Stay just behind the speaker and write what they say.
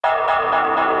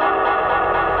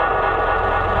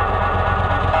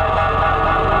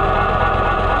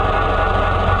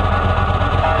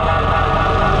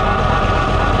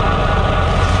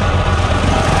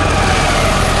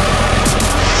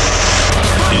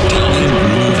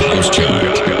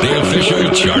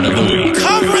Chart of the week.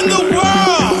 Covering the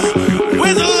world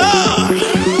with love.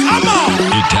 Come on.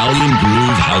 Italian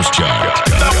Groove House Chart.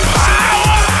 The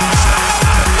power.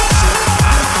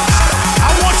 I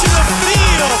want you to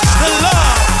feel the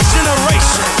love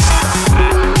generation.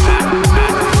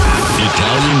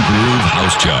 Italian Groove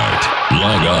House Chart.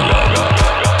 Log on.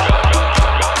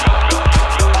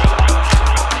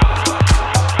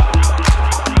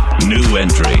 New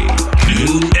entry.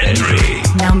 New entry.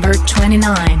 Number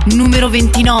 29. Numero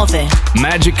 29.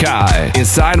 Magic Eye,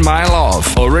 Inside My Love,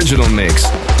 original mix.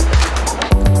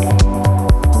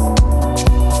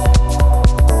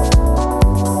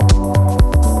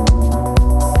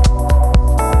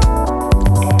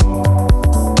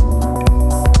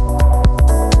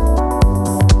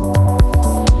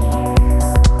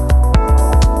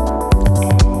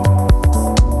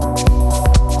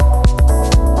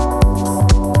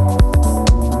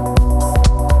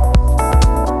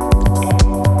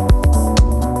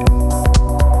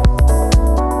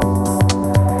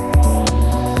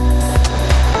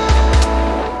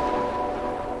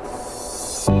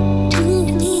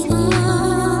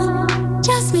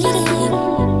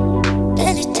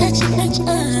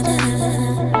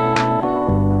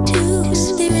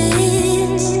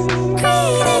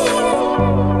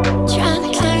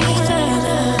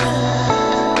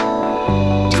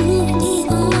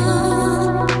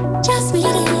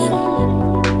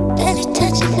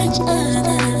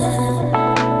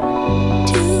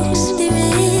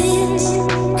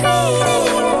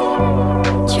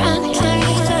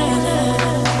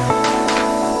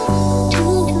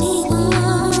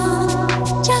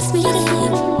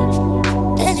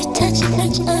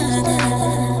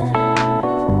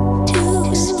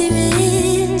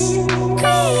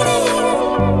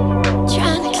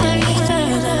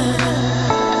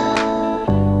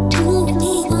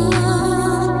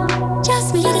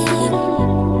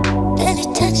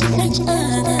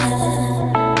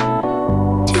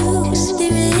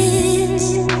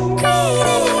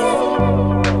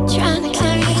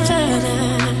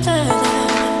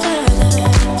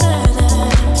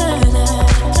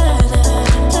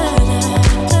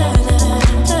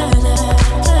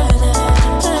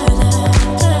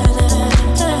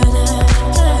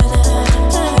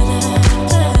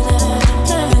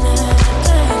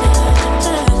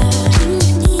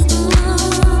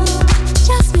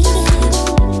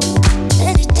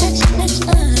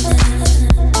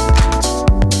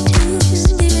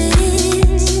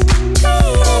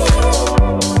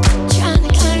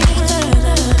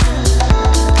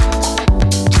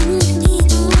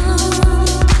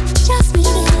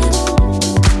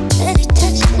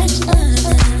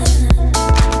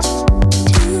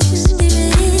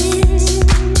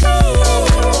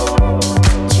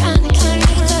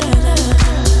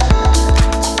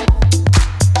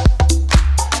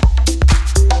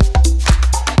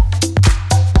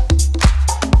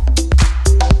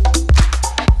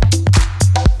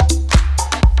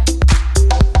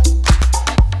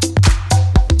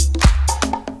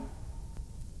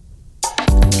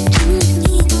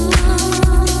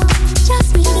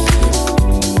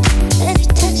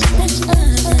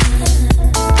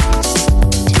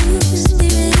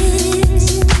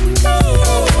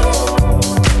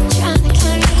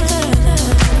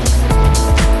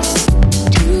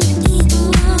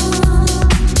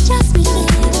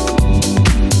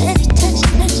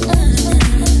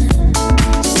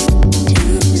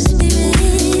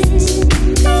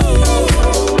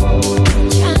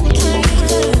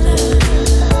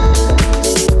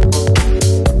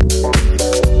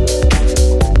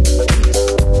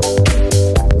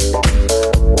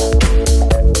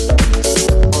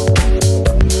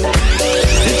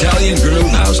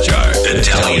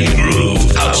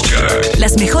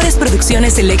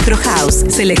 Electro House,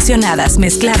 seleccionadas,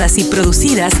 mezcladas y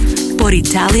producidas por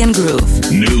Italian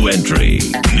Groove. New entry.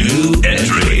 New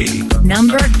entry.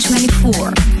 Number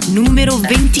 24. Número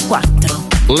 24.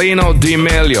 Lino Di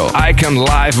Meglio, I Can't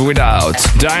Live Without.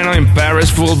 Dino in Paris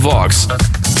Full Vox.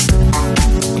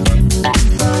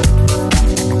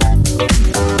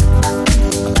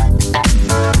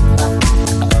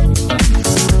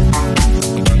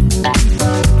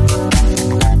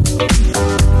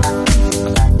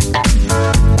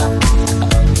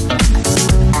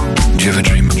 Do you ever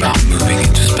dream about moving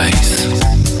into space?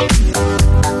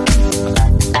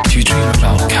 Do you dream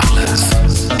about colors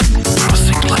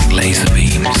crossing like laser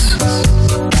beams?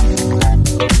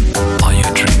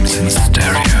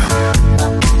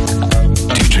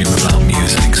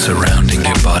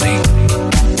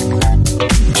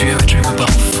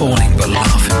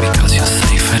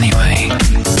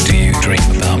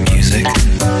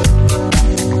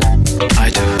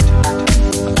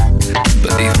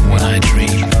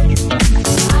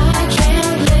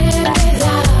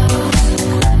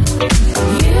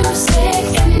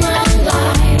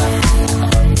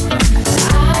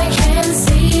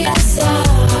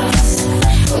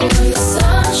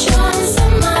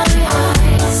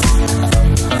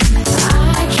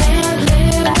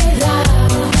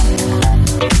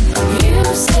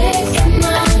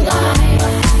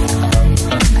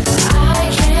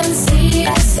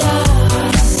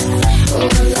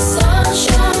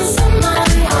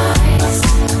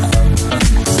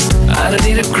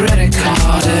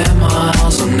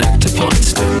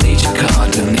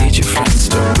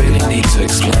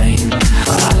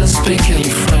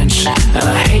 much, and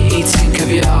I hate eating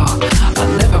caviar. I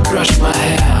never brush my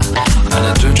hair, and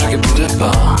I don't drink a Buddha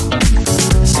bar.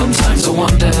 Sometimes I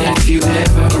wonder if you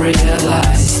ever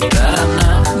realize that I'm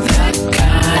not that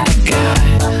kind of guy.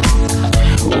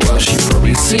 Well, she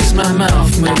probably sees my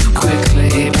mouth move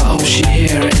quickly, but all she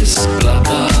hears is blah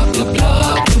blah blah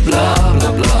blah blah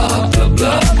blah blah blah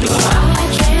blah blah. I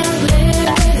can't live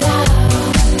without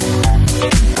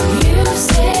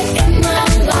music in my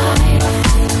life.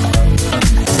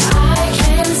 I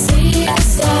can see the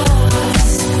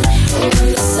stars when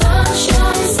the sun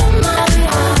shines in my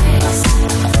eyes.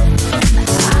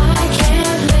 I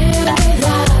can't live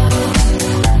without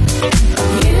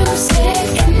music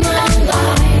in my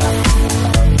life.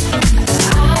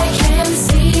 I can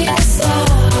see the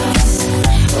stars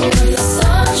when the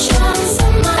sun shines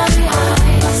in my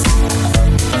eyes.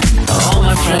 All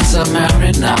my friends are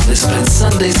married now, they spend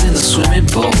Sundays in the swimming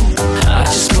pool. I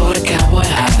just bought a cowboy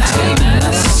hat, hey man,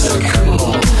 that's so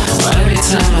cool. Every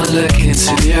time I look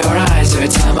into your eyes, every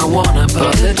time I wanna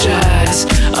apologize,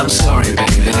 I'm sorry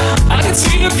baby, I can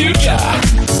see the future.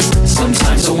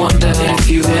 Sometimes I wonder if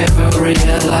you ever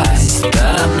realize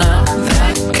that I'm not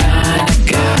that kind of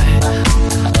guy.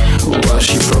 Well,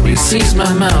 she probably sees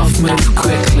my mouth move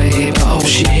quickly, but all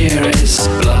she hears is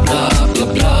blah blah blah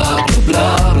blah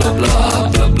blah blah blah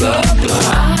blah blah blah.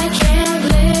 I can't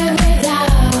live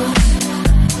without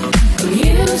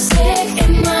music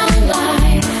in my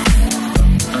life.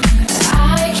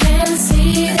 I can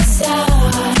see the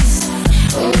stars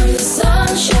when the sun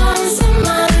shines in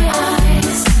my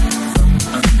eyes.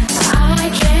 I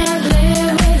can't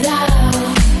live without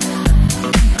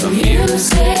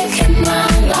music in my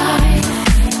life.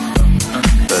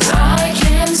 But I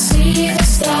can see the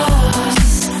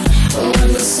stars when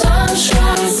the sun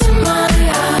shines in my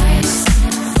eyes.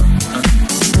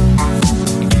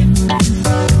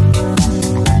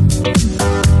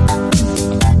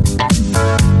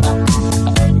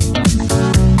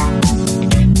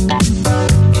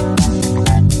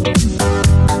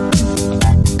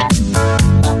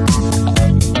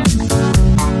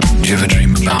 Do you ever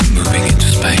dream about moving into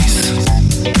space?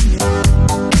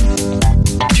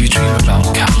 Do you dream about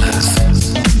colors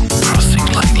crossing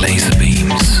like laser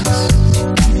beams?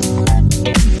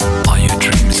 Are your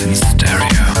dreams in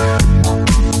stereo?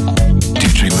 Do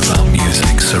you dream about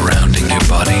music surrounding your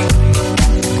body?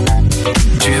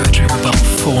 Do you ever dream about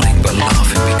falling but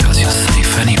laughing because you're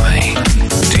safe anyway?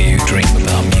 Do you dream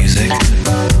about music?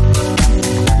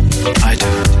 I do.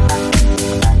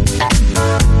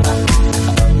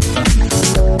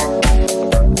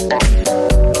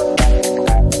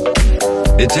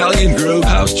 Italian Groove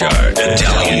House Chart.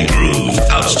 Italian Groove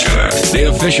House Chart. The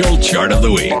official chart of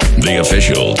the week. The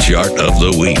official chart of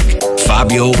the week.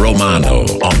 Fabio Romano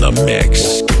on the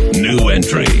mix. New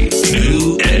entry.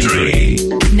 New entry.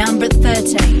 Number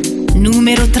 13.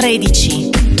 Numero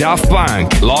 13. Daft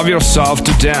Punk, Love Yourself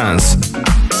to Dance.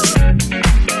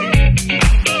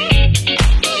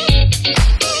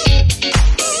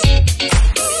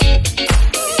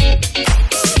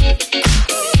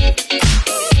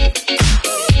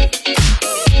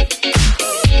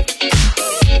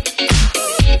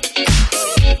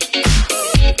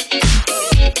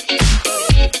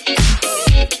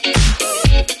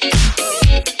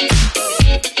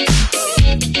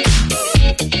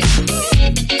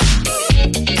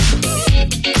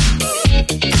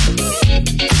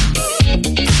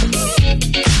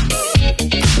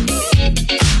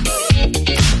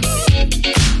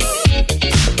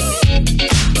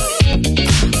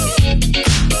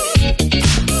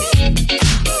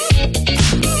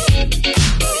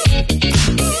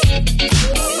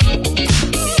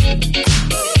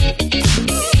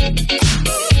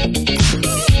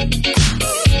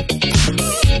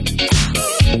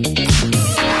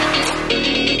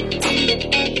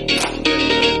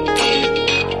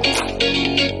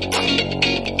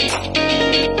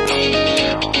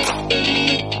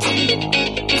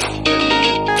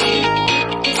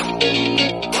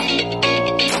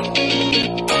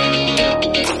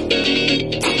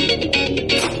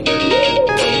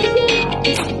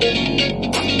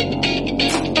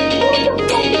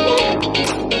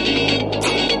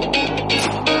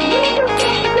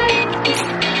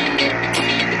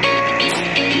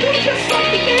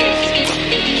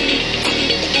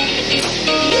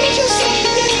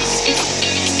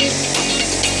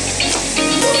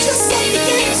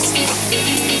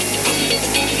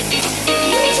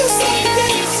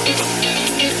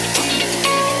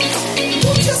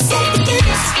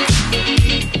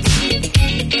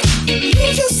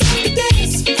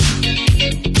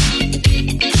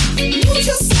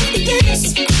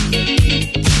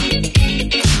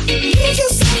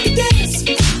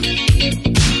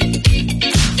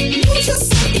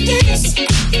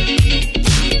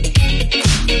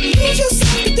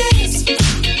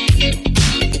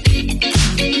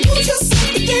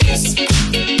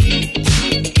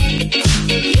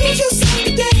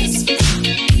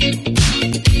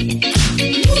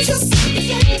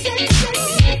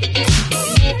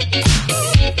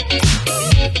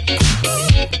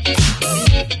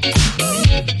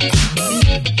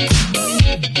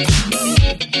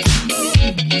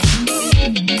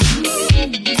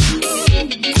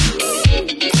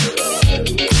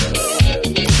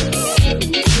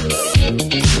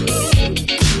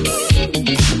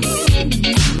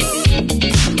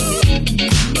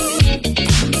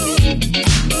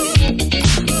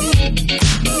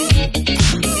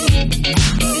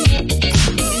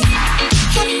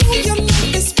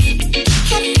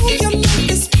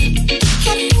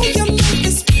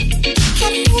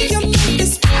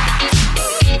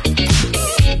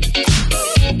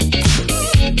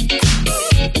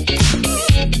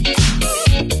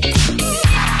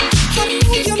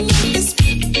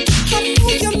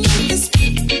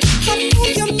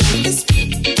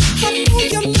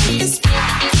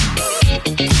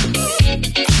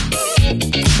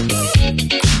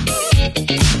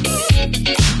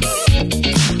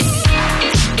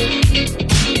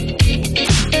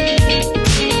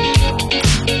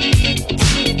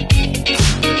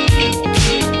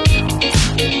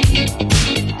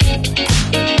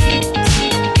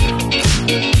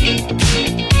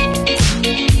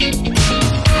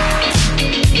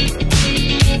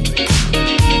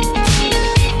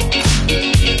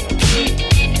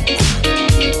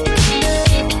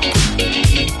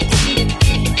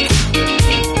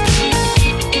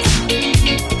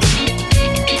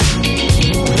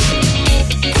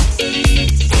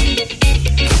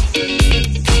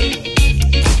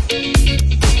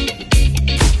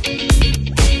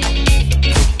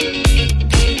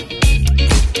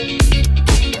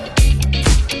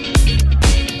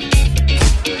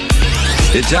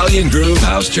 Italian Groove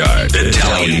House Chart.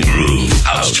 Italian Groove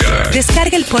House Chart.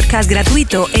 Descarga el podcast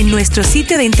gratuito en nuestro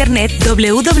sitio de internet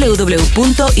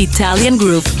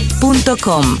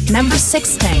www.italiangroove.com. Number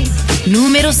 16.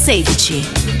 Numero 16.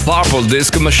 Purple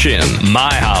Disco Machine,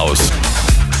 My House.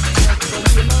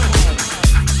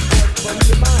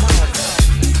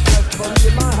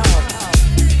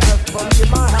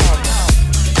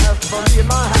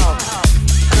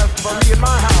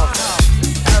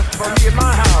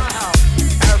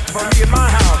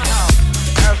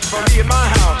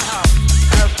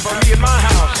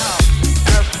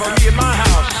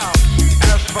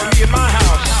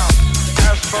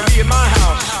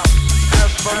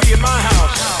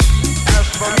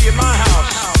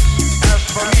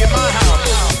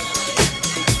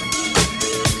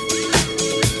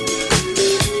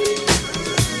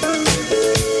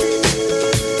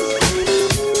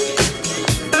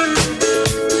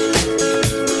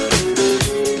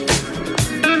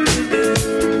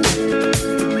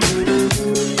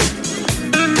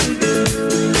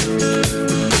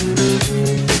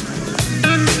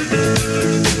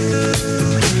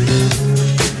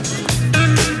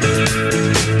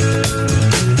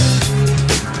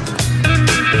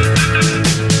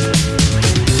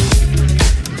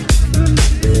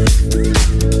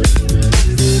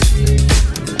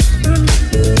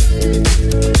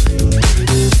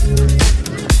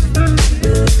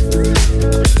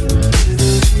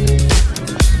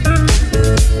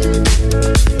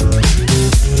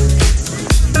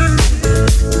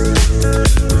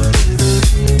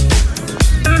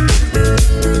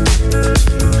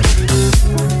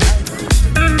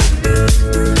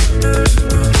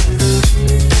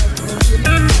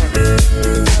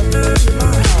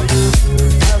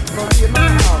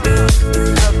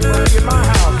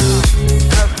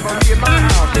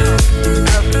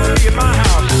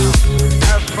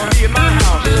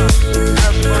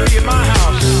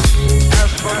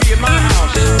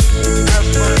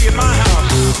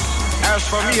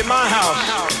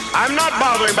 I'm not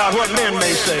bothering about what men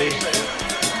may say.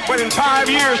 When in 5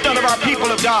 years none of our people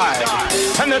have died,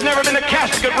 and there's never been a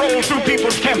casket rolled through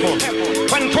people's temple.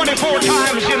 When 24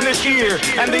 times in this year,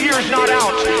 and the year's not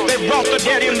out, they've brought the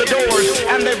dead in the doors,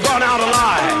 and they've gone out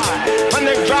alive. When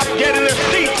they've dropped dead in their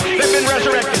seats, they've been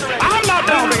resurrected. I'm not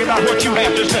bothering about what you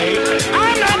have to say.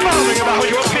 I'm not bothering about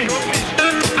your opinion.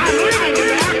 I'm living in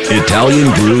the actual Italian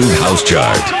Groove House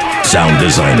Chart. Sound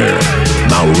designer,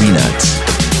 Maurinat.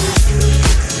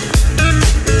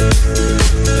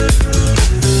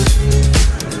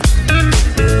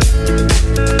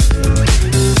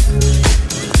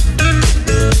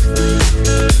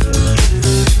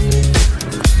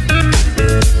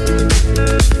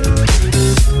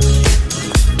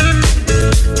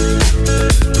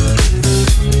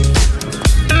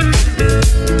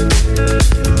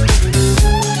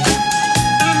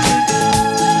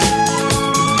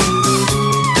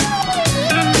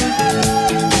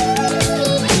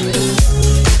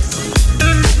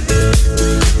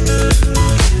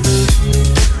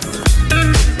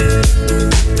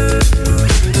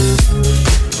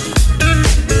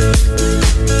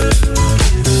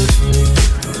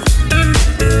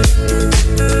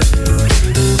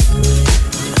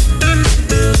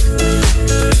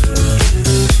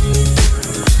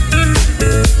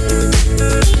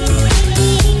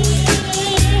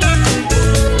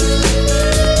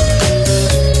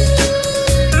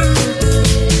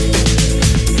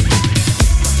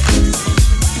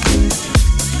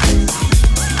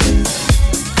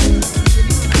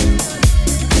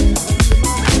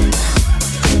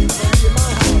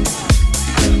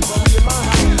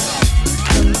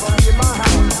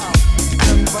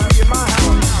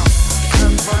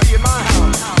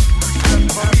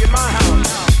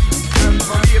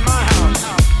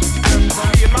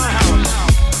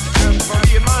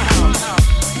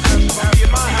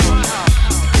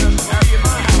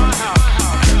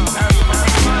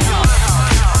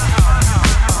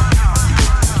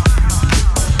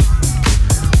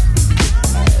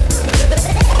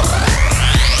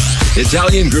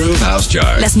 Italian Groove House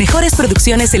Chart. Las mejores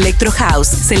producciones Electro House,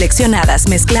 seleccionadas,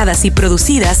 mezcladas y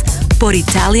producidas por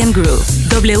Italian Groove.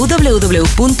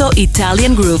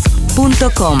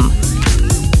 www.italiangroove.com.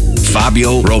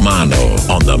 Fabio Romano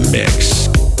on the mix.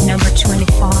 Number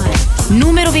 25.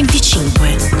 Numero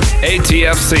 25.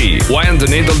 ATFC, When the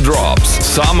Needle Drops,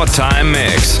 Summertime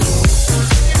Mix.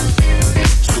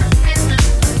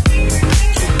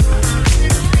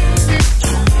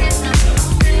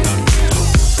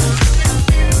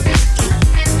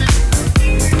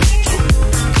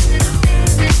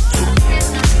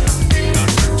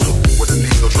 When the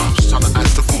needle drops, time to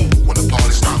act the fool. When the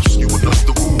party stops, you will know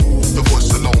the rule. The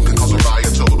voice alone can cause a riot.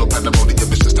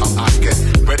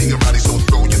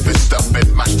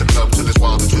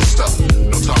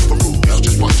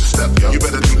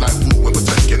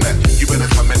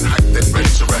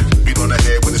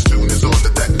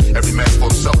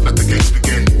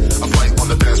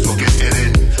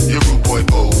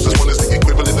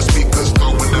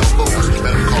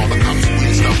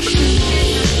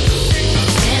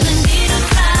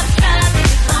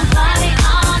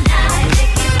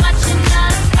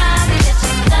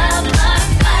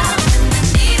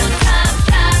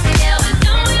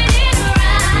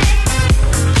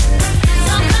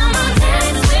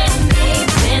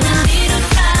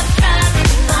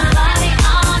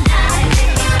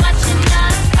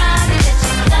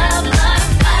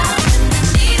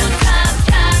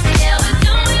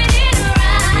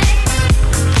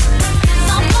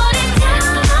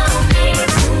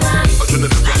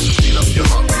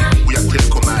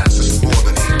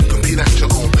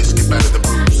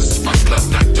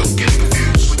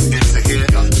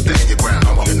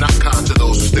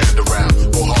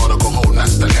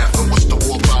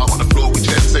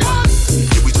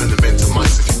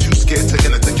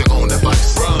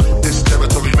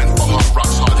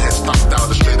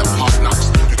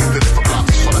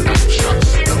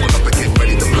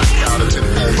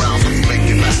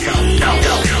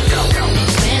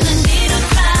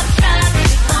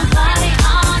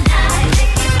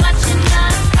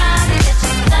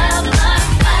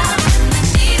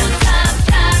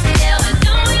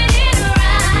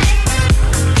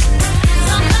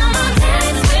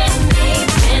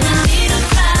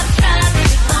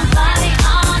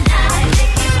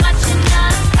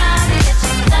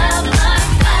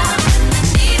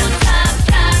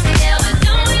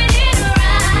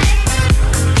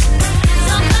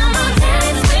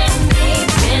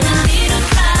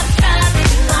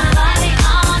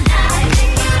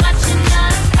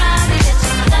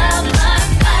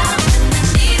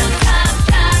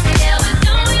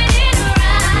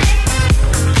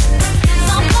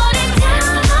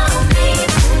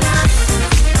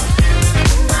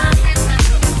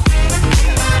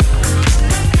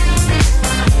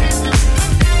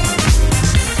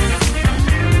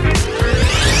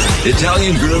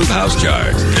 Italian Groove House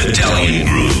Chart. Italian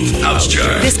Groove House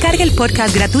Chart. Descarga el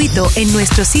podcast gratuito en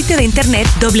nuestro sitio de internet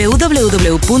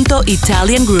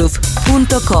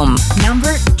www.italiangroove.com.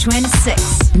 Number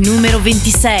 26. Numero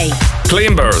 26.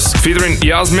 Climbers featuring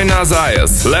Yasmina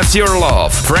Zayas. Left Your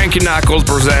Love. Frankie Knuckles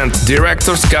present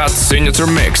Director's Cut Signature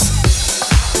Mix.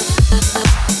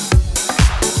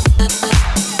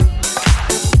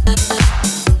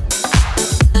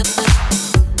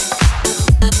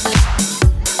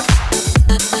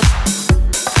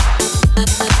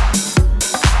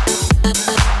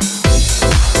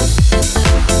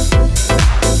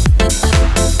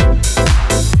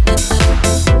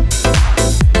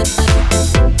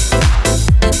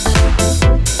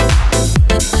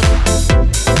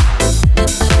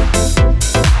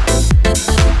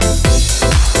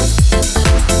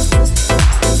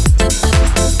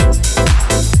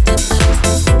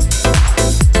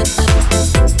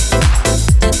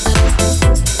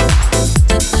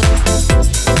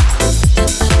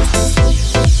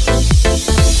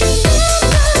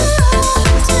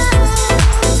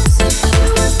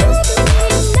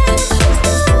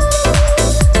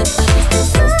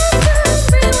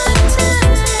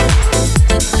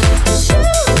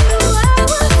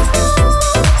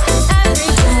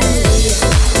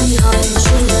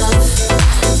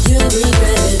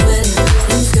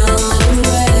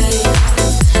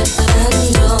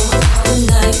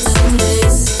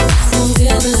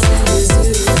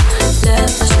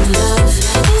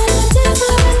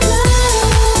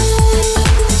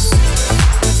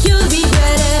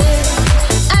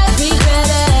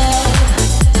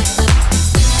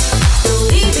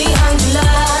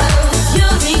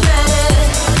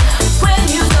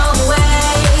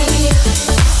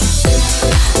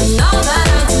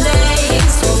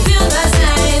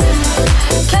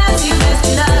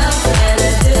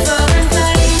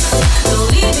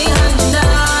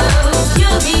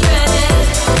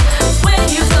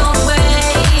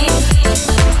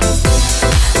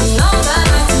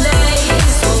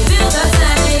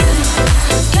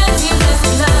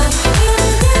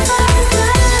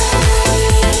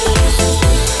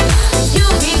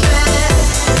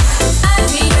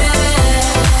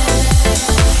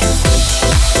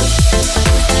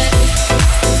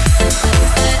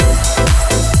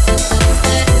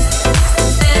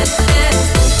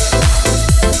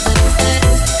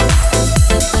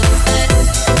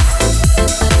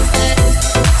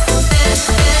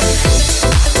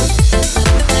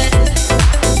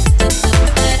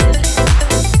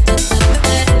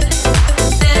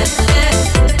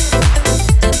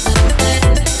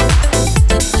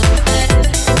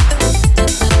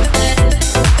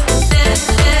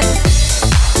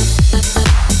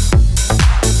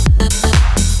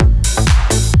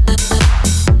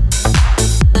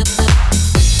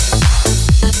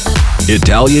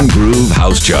 Italian Groove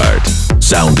House Chart.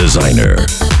 Sound designer,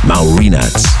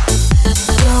 Maurinats.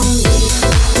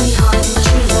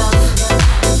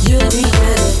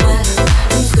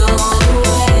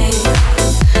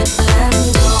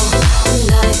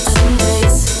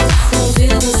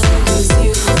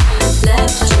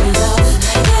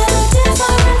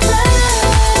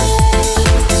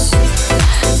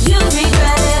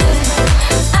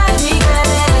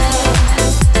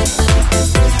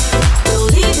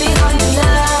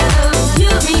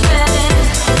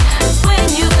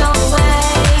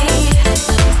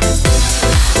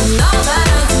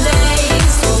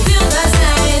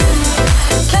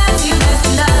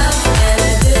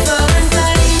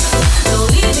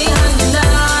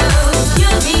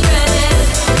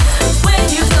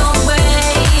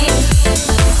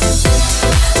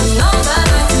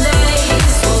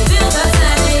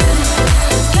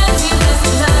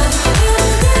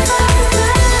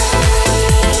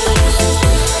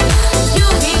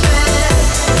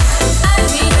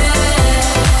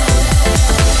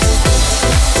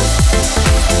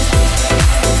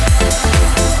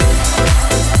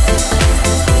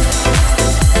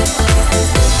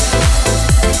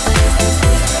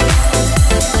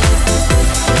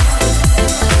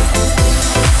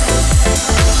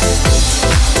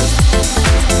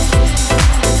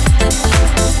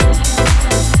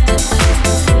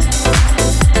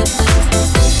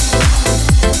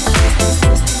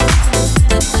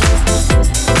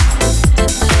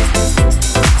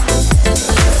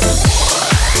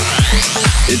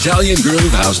 Italian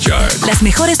Groove House Chart. Las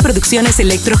mejores producciones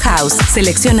Electro House,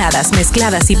 seleccionadas,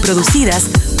 mezcladas y producidas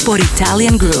por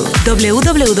Italian Groove.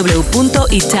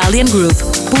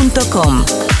 www.italiangroove.com.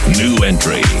 New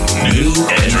entry.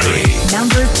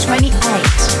 Number 28.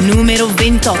 Numero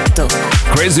 28.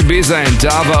 Crazy Biza and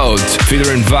Dove Out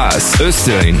featuring Vas,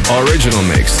 Österlin, original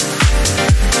mix.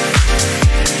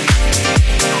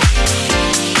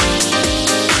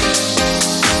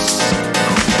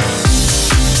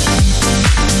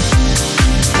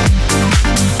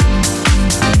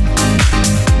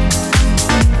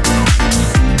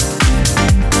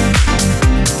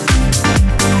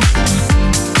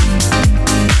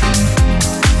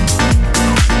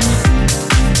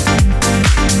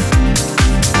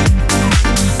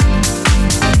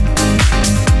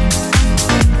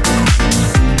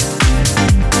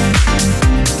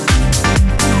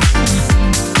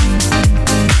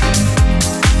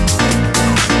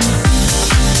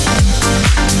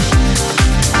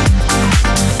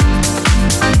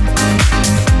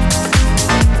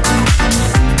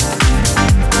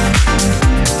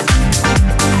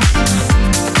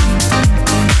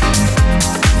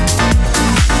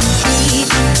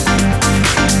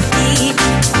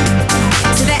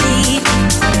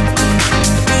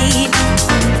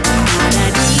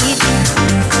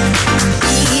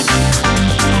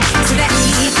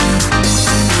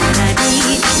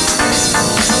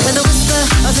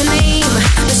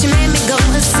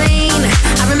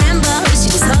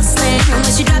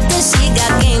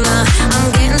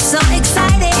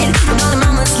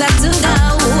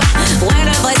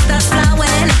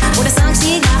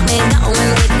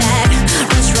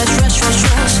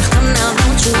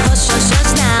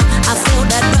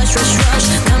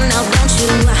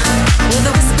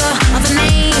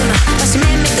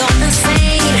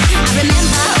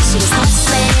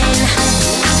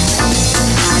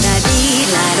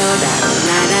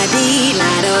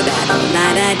 la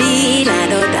da dee la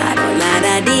do da do, la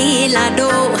da dee la do,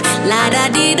 la da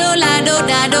dee do la do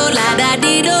da do, la da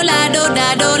dee do la do da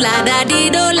do, la da dee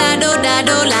do la do da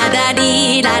do, la da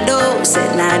dee la do, say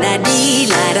la da dee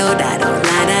la do da do,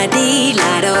 la da dee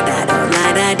la do da do, la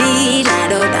da dee la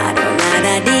do da do, la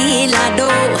da dee la do,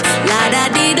 la da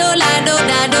dee do la do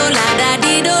da do, la da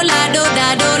dee do la do da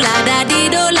do, la da dee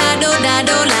do la do da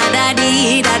do, la da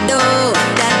dee da do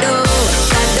da do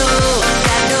da do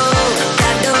da do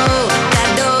da do da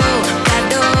do da do da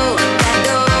do da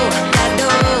do da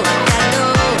do da do da do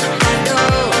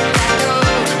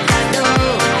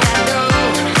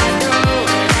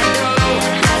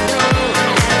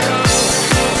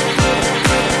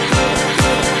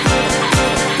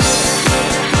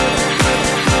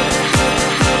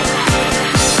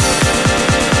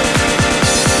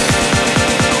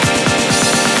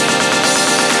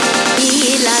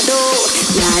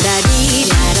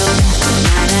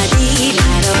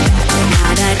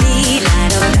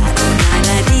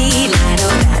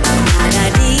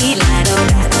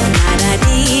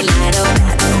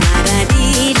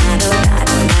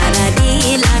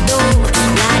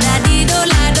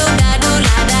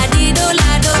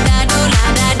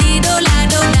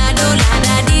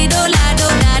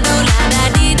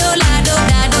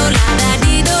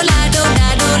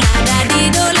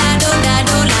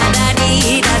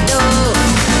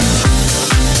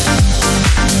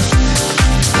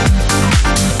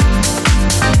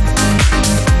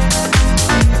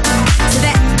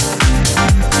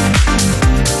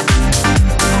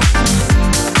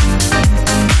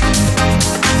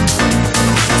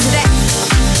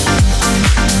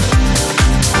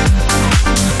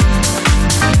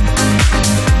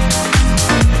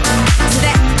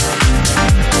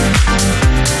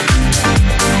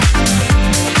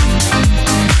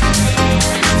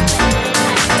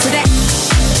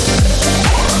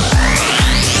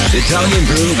Italian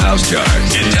Groove House Chart.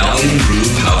 Italian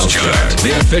Groove House Chart.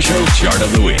 The official chart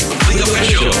of the week. The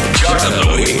official chart of the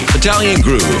week. Italian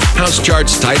Groove House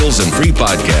Chart's titles and free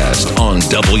podcast on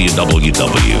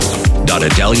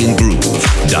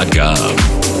www.italiangroove.com.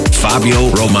 Fabio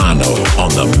Romano on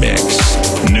the mix.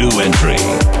 New entry.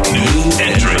 New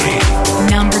entry.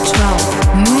 Number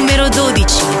 12. Numero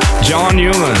 12. John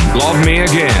Newman, Love Me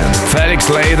Again. Felix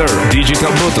Leiter,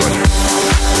 Digital Button.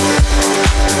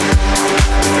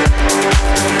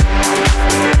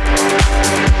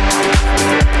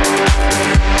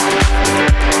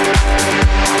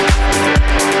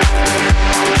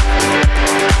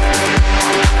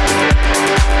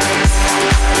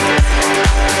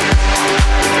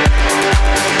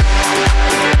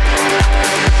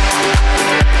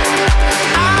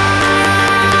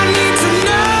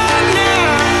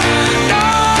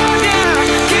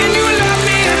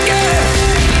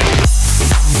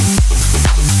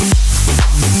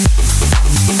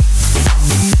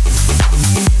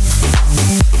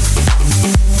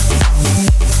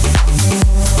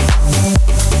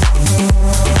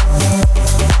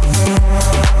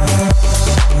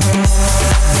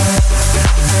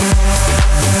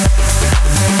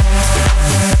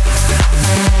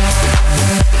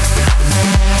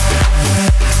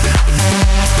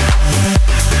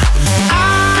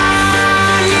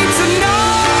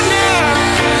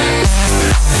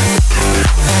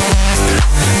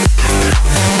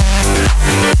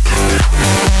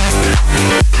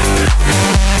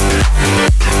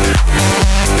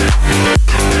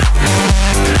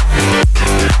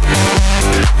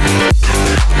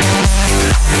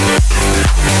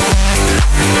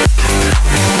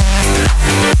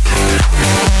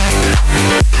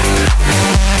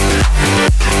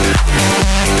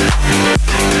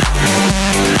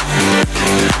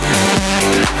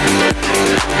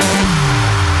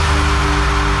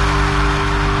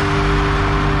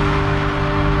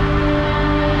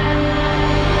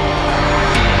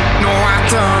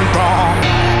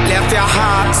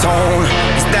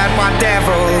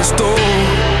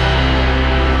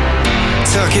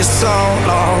 Took you so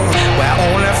long, where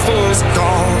only fools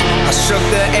gone. I shook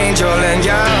the angel and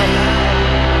young.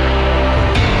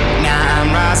 Now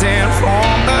I'm rising from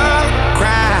the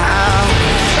crowd,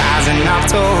 rising up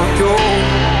to you.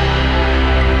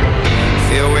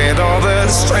 Filled with all the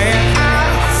strength I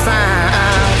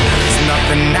find, there's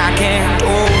nothing I can't do.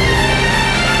 Now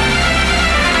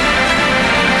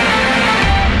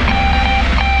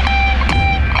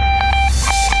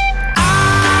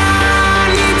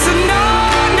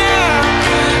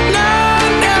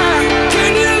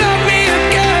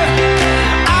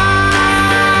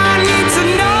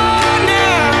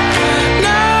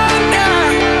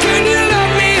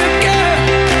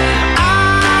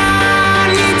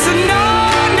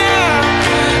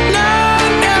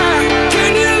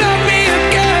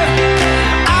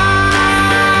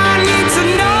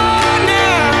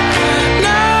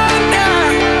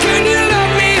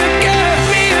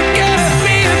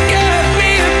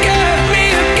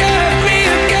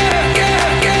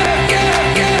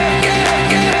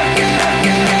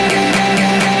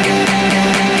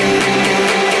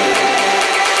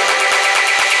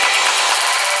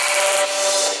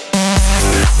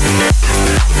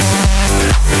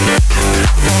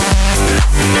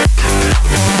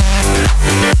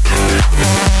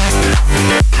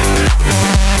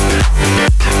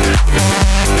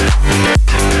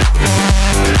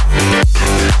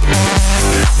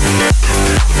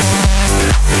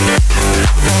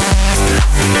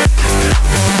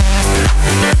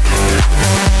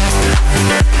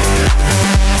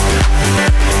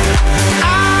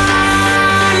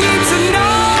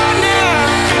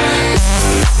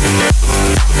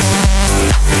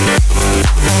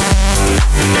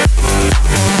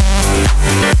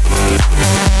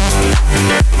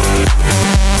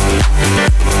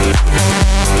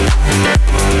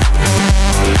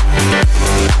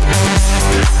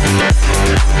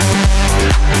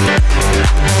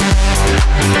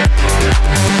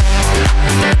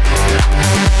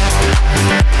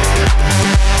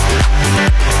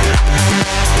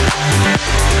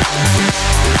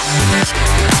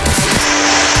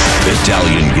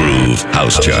Italian Groove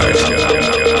House Chart.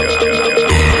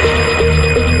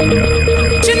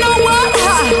 You know what?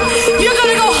 You're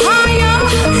gonna go higher,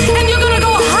 and you're gonna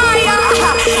go higher,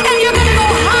 and you're gonna go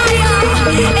higher,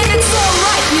 and it's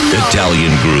alright, you know.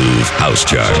 Italian Groove House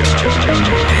Chart.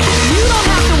 You don't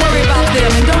have to worry about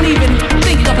them, and don't even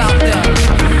think about them.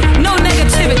 No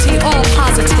negativity, all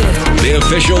positive. The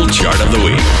official chart of the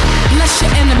week. Bless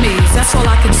your enemies, that's all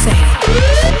I can say.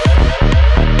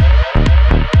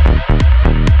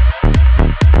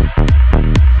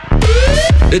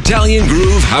 Italian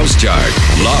Groove House Chart.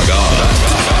 Log on.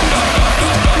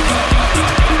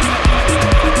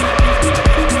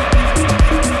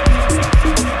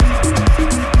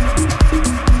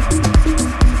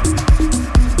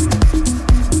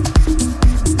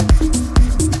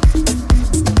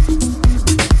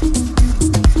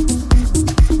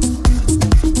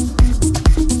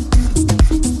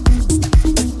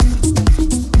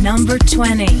 Number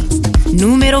 20.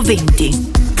 Numero 20.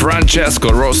 Francesco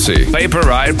Rossi, Paper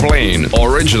Airplane,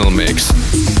 original mix.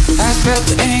 I spelled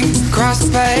the ink across the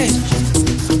page,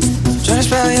 trying to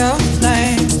spell your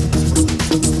name.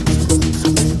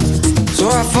 So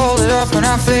I fold it up and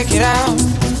I flick it out.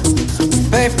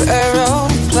 Paper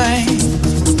aeroplane.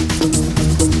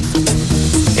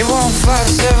 It won't fly to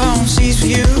 7 seats for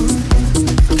you,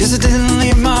 'cause it didn't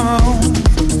leave my room.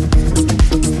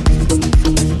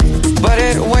 But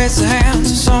it waits the hands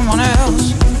of someone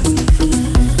else.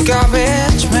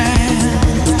 Garbage man.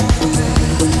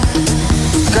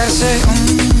 Gotta say,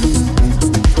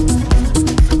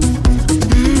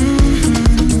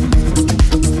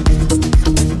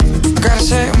 Gotta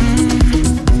say,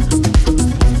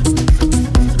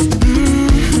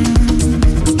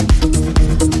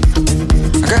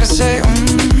 I gotta say,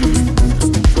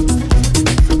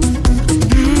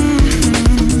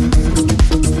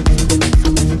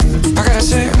 I gotta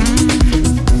say,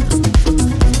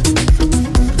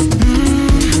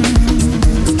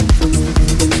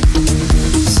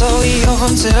 So he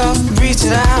opens it up and reads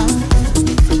it out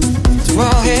to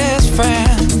all his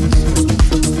friends.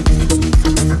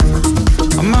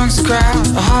 Amongst the crowd,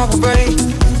 a heart will break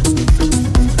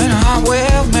and a heart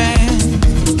will mend.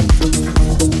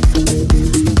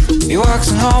 He walks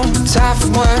home, tired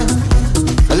from work,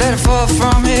 a letter fall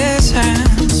from his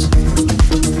hands.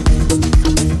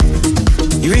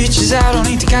 He reaches out,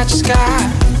 only to catch the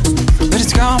sky, but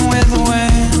it's gone with the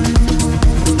wind.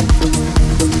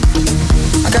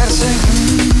 I gotta say,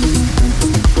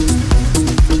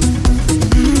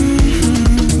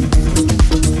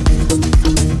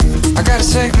 I gotta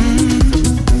say,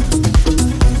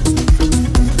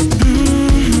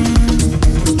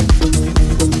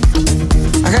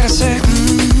 I gotta say,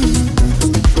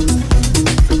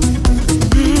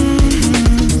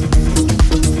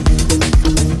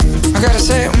 I gotta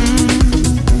say,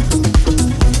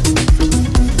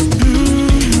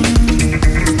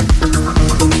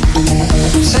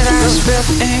 said I spilled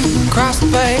the ink across the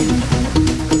page,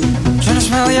 trying to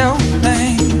smell your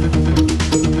name.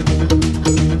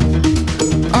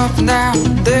 Up and down,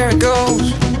 there it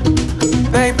goes,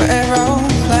 paper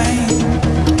aeroplane.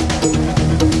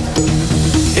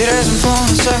 It hasn't flown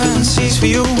 7 seats for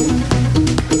you,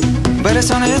 but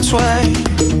it's on its way.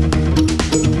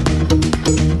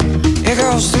 It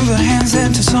goes through the hands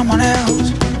into someone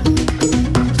else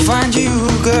to find you,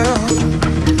 girl.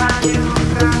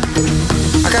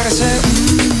 I gotta say,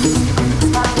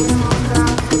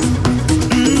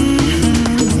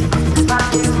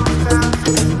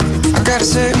 I gotta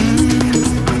say,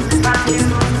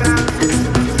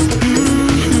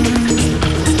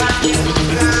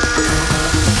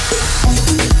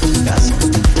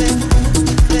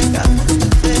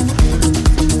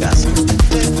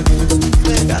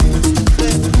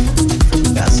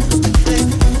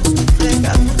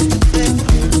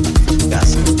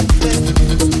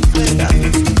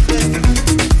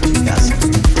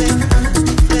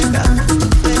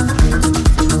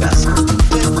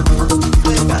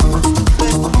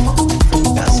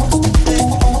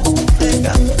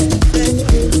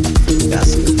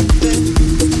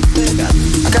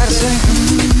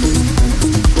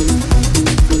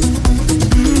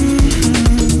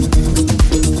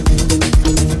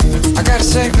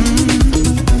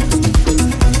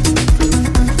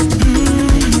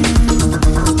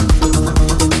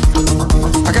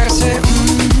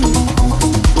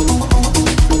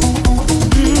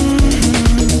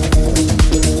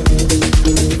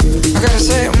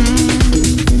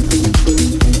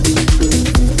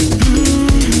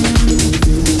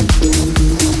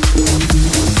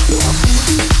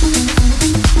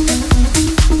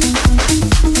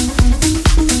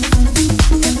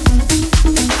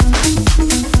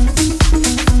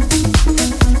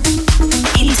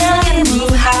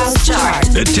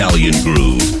 Italian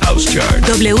Groove House Chart.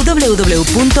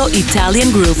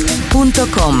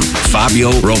 www.italiangroove.com.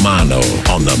 Fabio Romano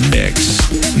on the mix.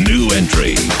 New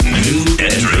entry.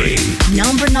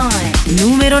 Number 9.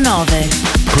 Numero 9.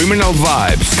 Criminal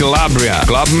Vibes, Calabria,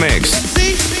 Club Mix.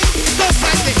 See? It goes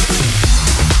like this.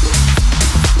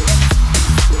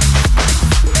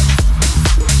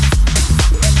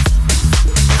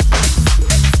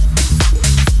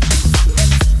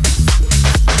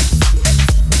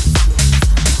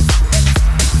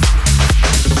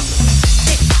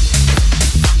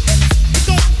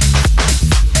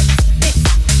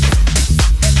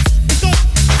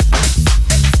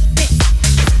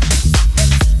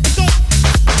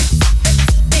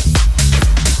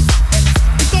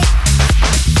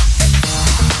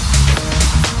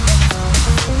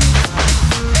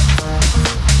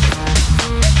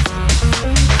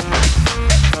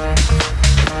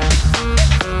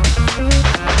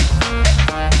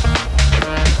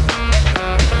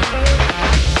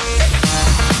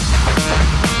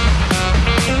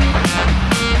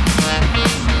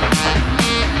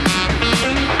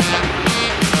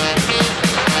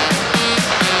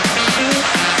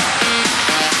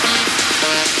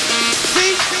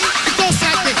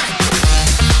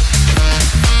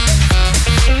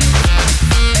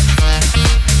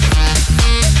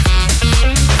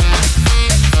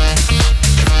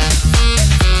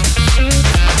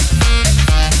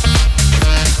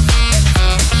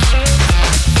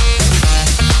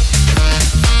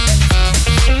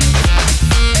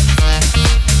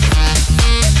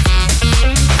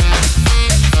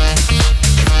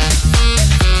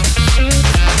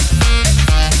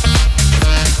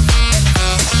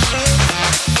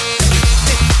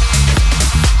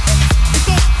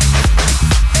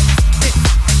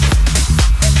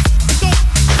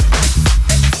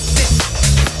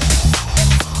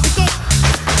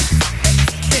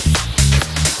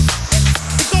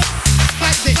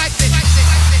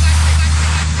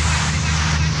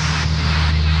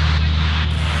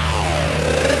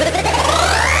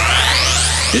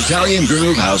 Italian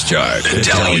Groove House Chart.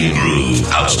 Italian Groove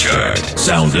House Chart.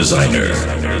 Sound designer,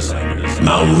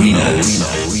 Maurinas.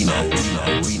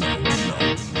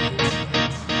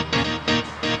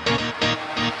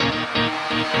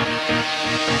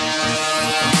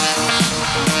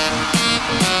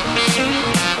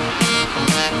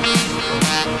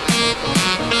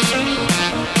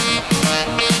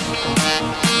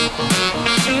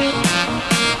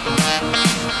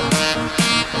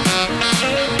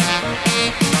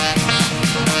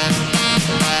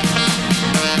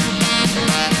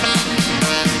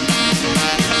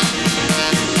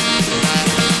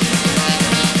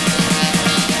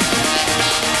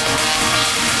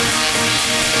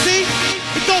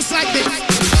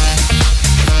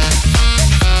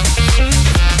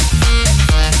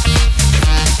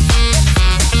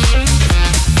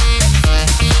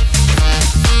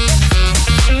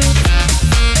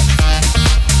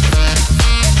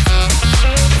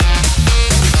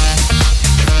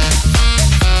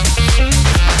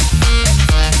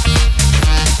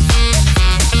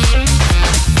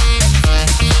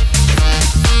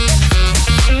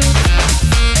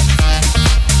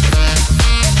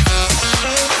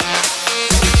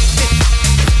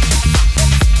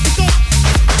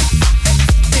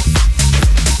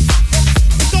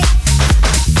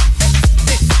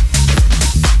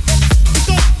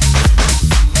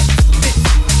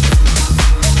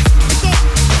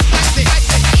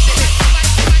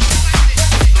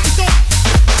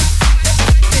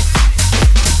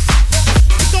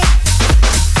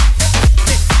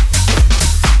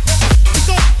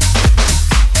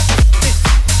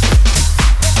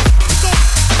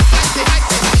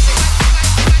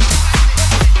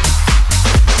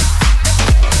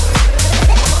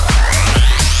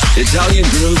 Italian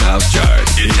Groove House Chart.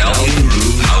 Italian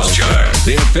Groove House Chart.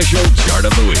 The official chart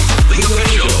of the week. The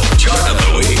official chart of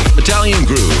the week. Italian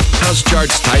Groove House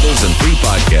Chart's titles and free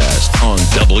podcast on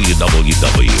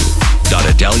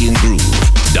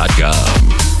www.italiangroove.com.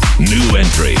 New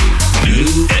entry.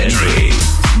 New entry.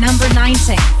 Number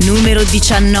 19. Numero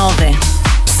 19.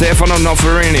 Stefano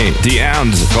Noferini, The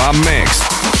End, Club Mix.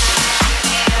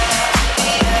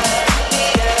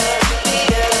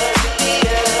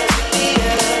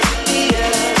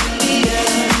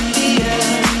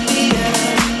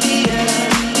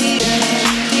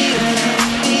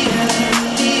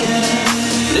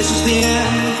 This is the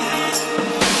end.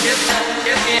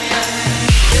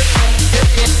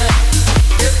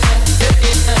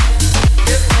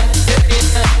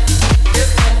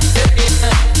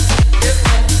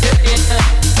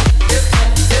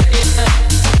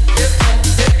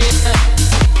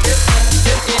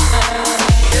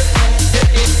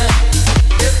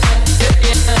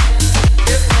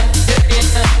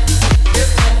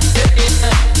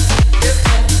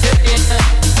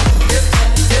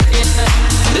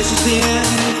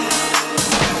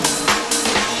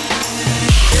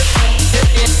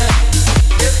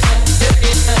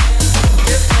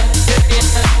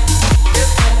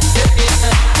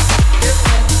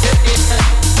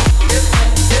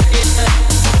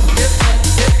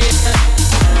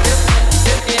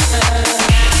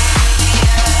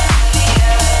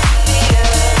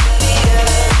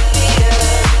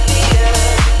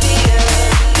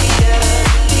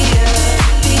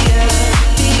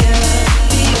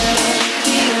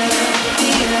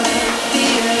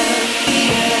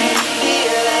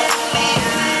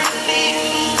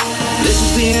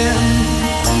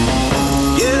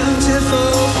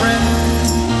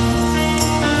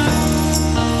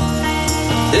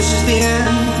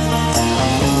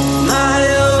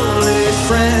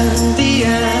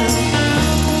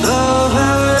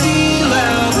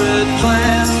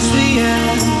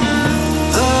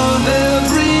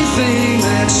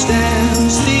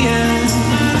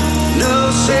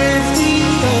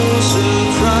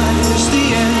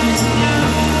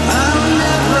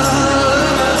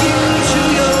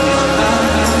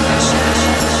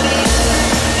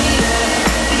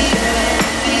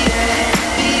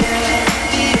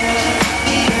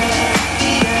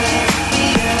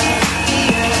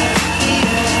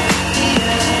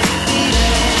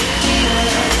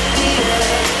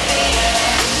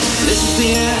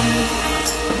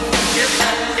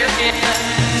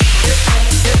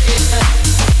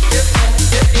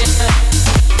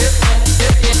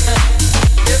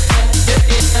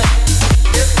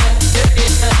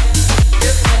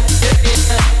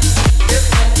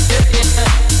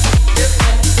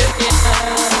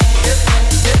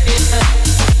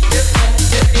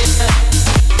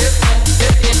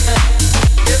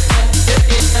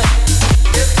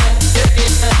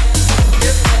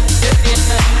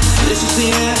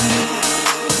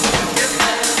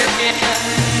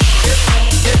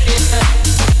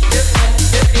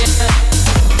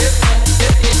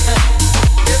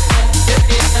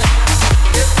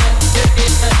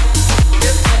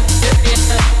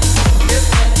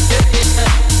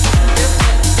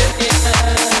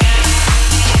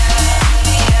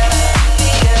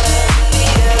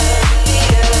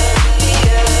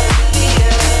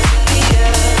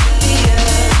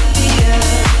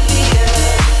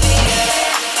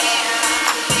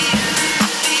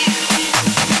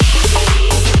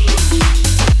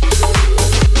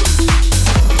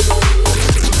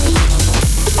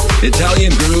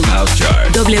 Italian Groove House Chart.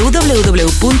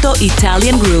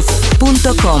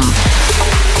 www.italiangroove.com.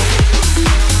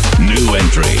 New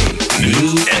entry.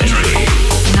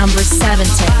 Number 70.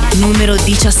 Numero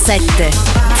 17.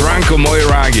 Franco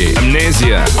Moiraghi,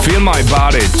 Amnesia, Feel My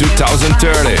Body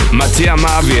 2030, Mattia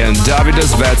Mavi and Davide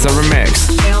Svezza remix.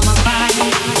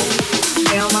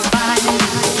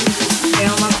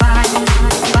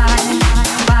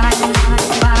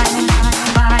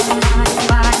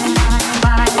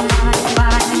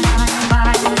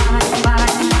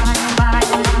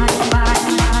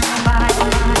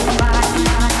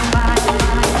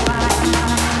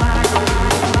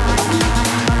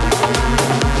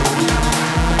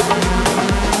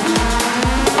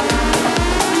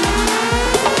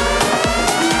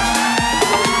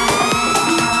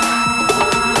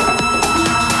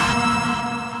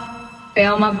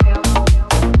 Feel my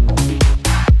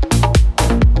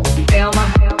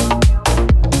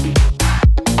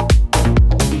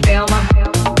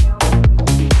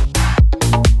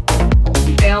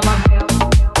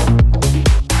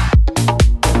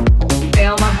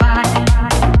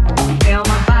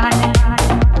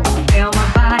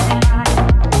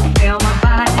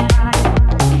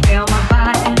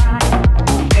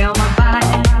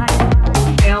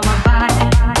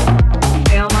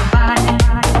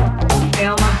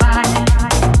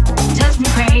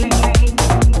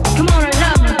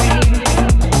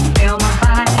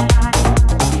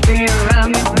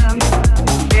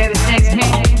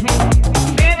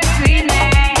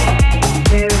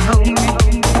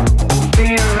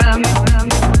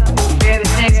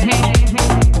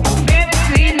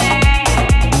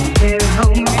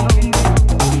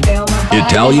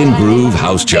Italian Groove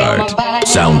House Chart.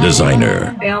 Sound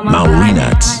designer,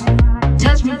 Maurinats.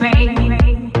 touch me, baby.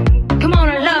 Come on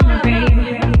and love me,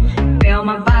 baby. Feel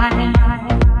my body.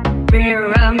 Baby,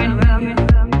 rub me.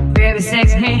 Baby,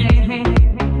 sex me.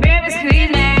 Baby,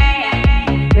 squeeze me.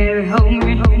 Baby, hold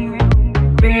me.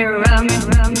 Baby, rub me.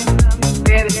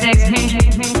 Baby, sex me.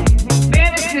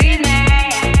 Baby, squeeze me.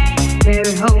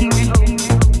 Baby, hold me.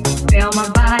 Feel my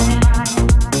body.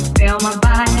 Feel my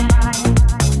body.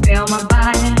 Feel my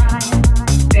body.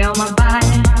 Feel my body.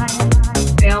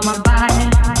 Feel my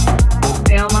body.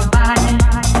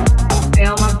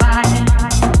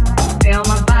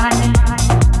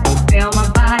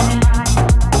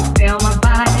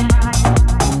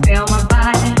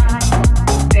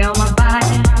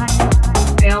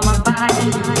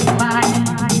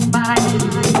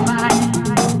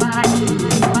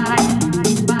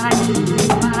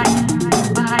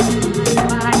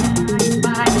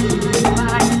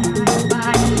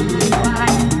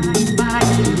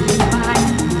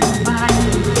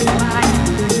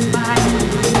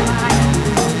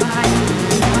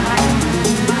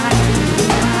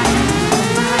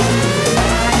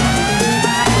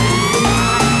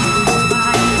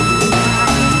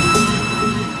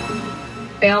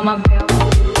 Feel my body.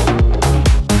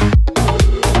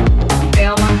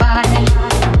 Feel my body.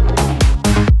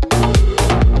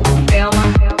 Feel my body. Feel my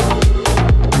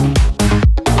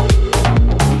body.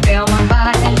 Feel my body.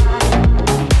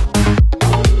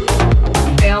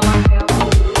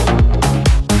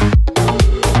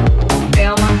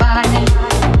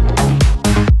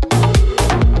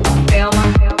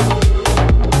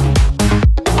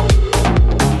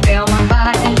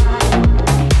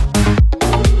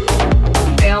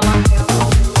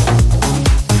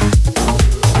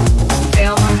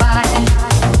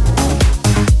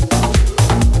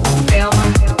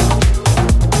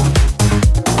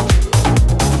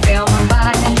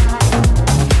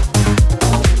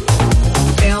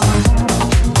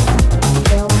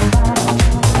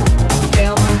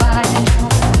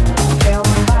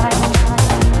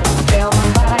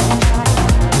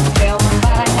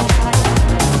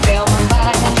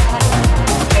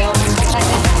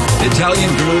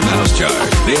 Italian Groove House Chart,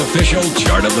 the official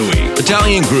chart of the week.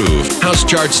 Italian Groove House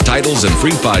Charts titles and free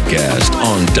podcast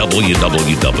on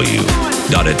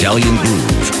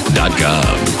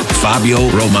www.italiangroove.com. Fabio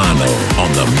Romano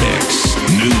on the mix.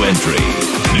 New entry.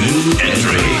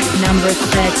 Number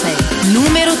 30.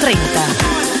 Numero 30.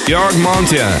 Jörg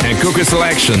Montia and Cookie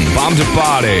Selection, Bomb the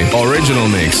Party, original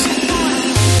mix.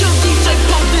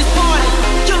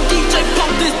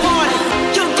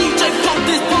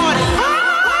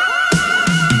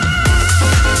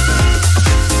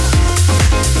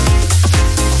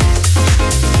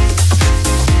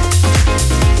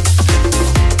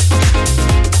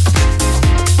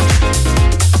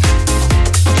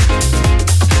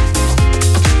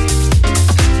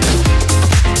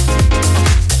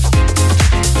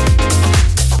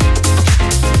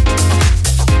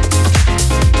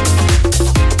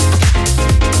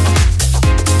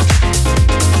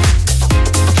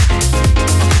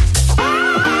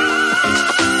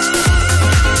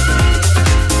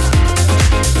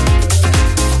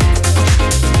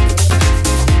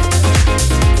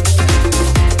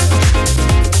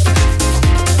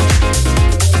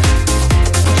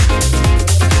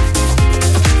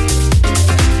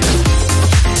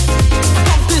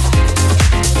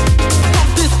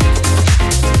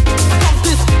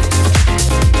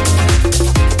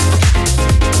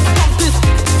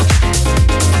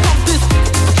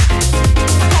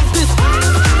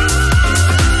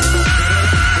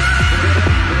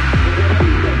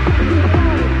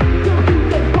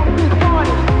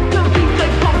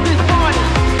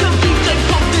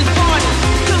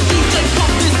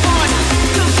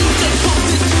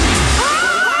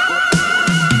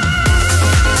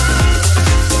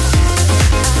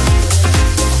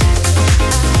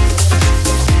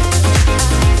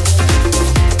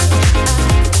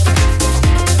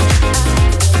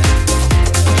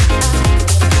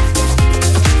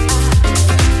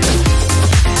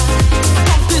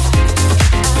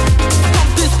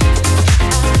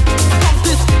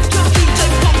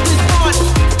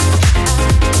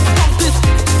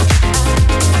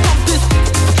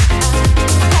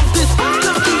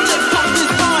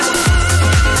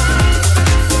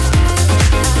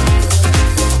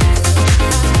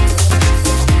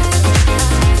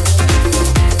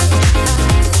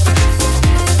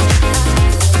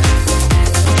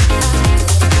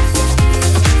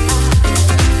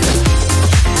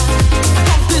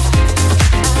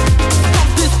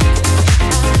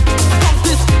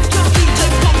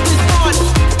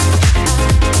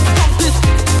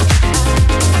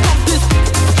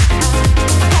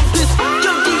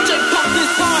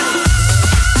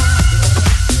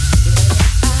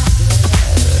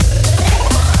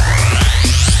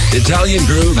 Italian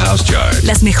Groove House Chart.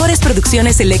 Las mejores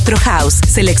producciones Electro House,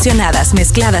 seleccionadas,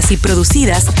 mezcladas y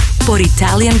producidas por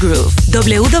Italian Groove.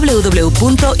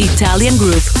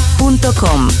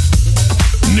 www.italiangroove.com.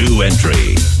 New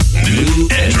entry.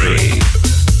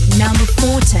 Number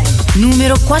 14.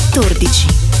 Numero 14.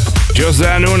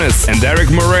 Jose Nunes and Derek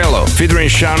Morello featuring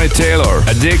Shawnee Taylor,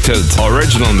 Addicted,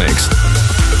 original mix.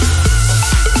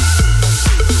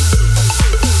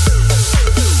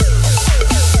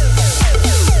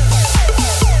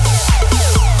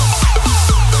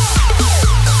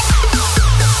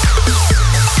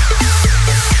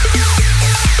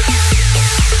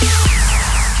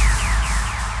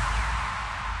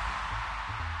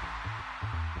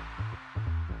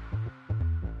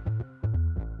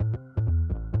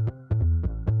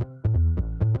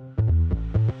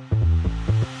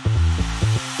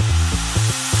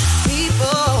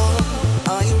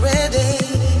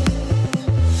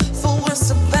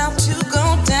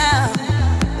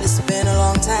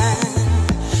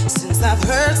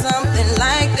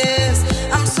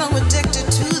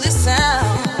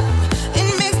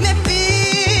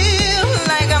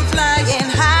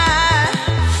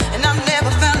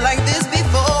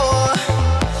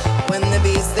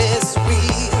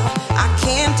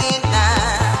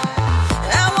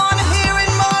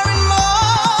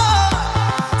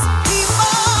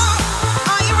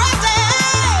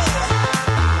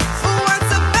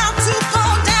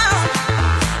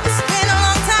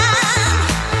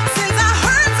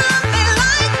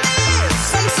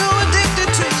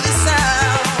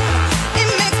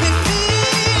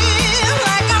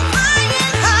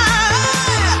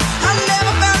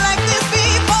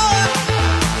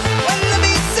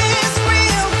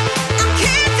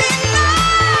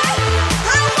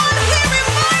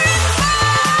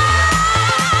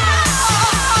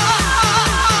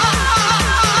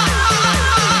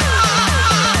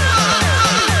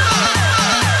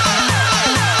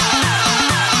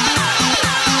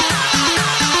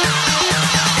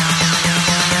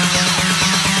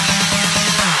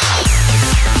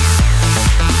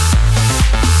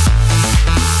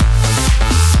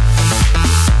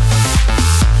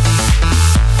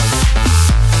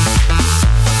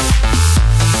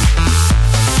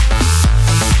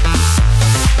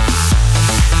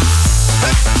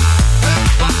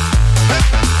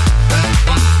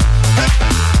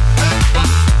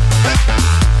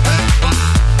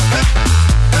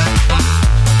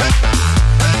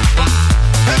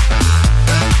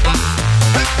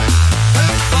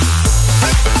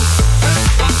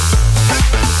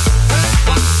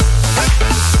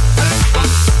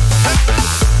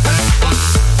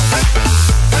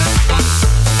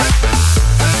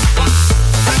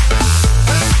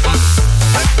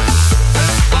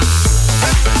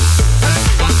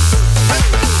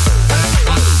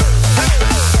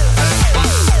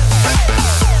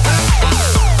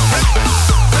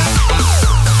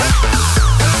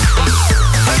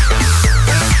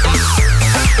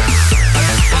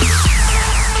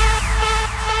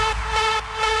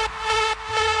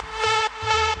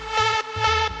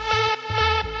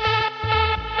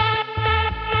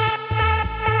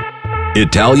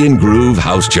 Italian Groove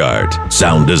House Chart.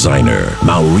 Sound designer,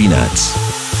 Maurinats.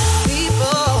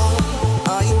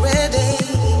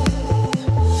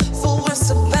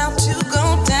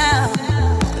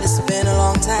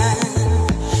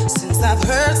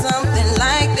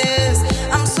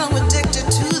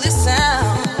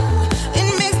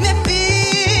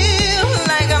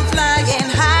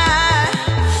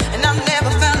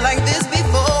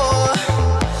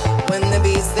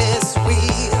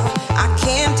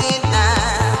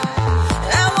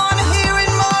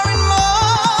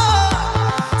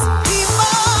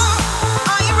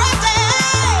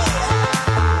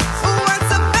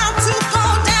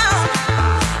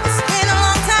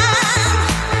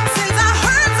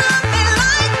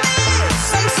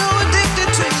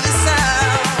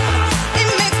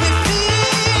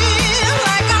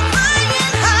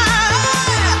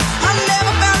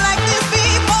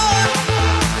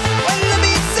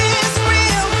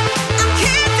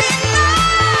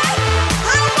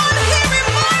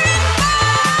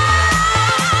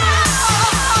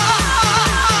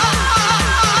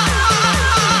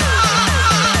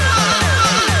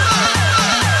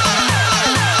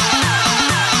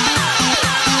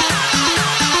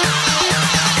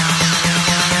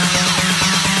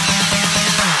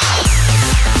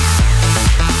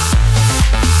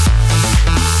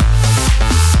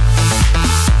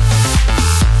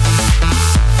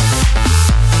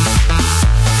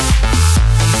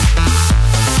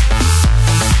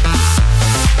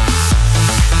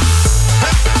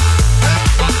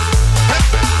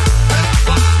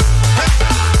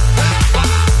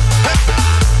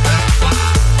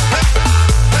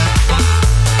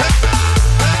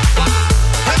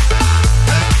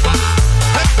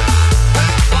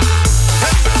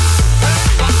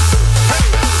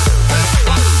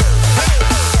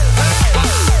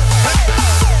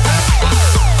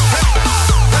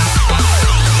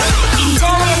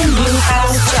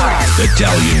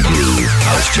 Italian Groove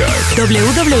House Chart.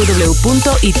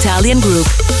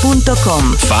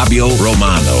 www.italiangroup.com. Fabio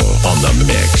Romano on the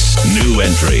mix. New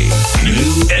entry.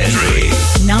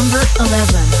 Number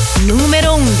 11.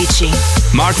 Numero 11.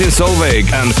 Martin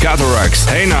Solveig and Cataracts.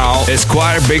 Hey Now,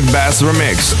 Esquire Big Bass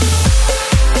Remix.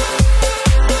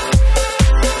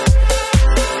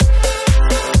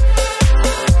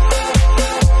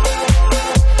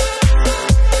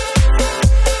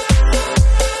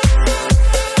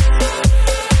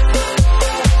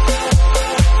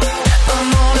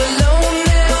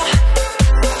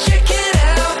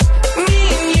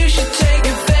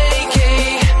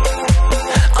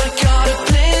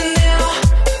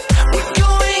 We're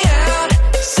going out,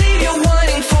 save your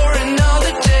whining for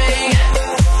another day.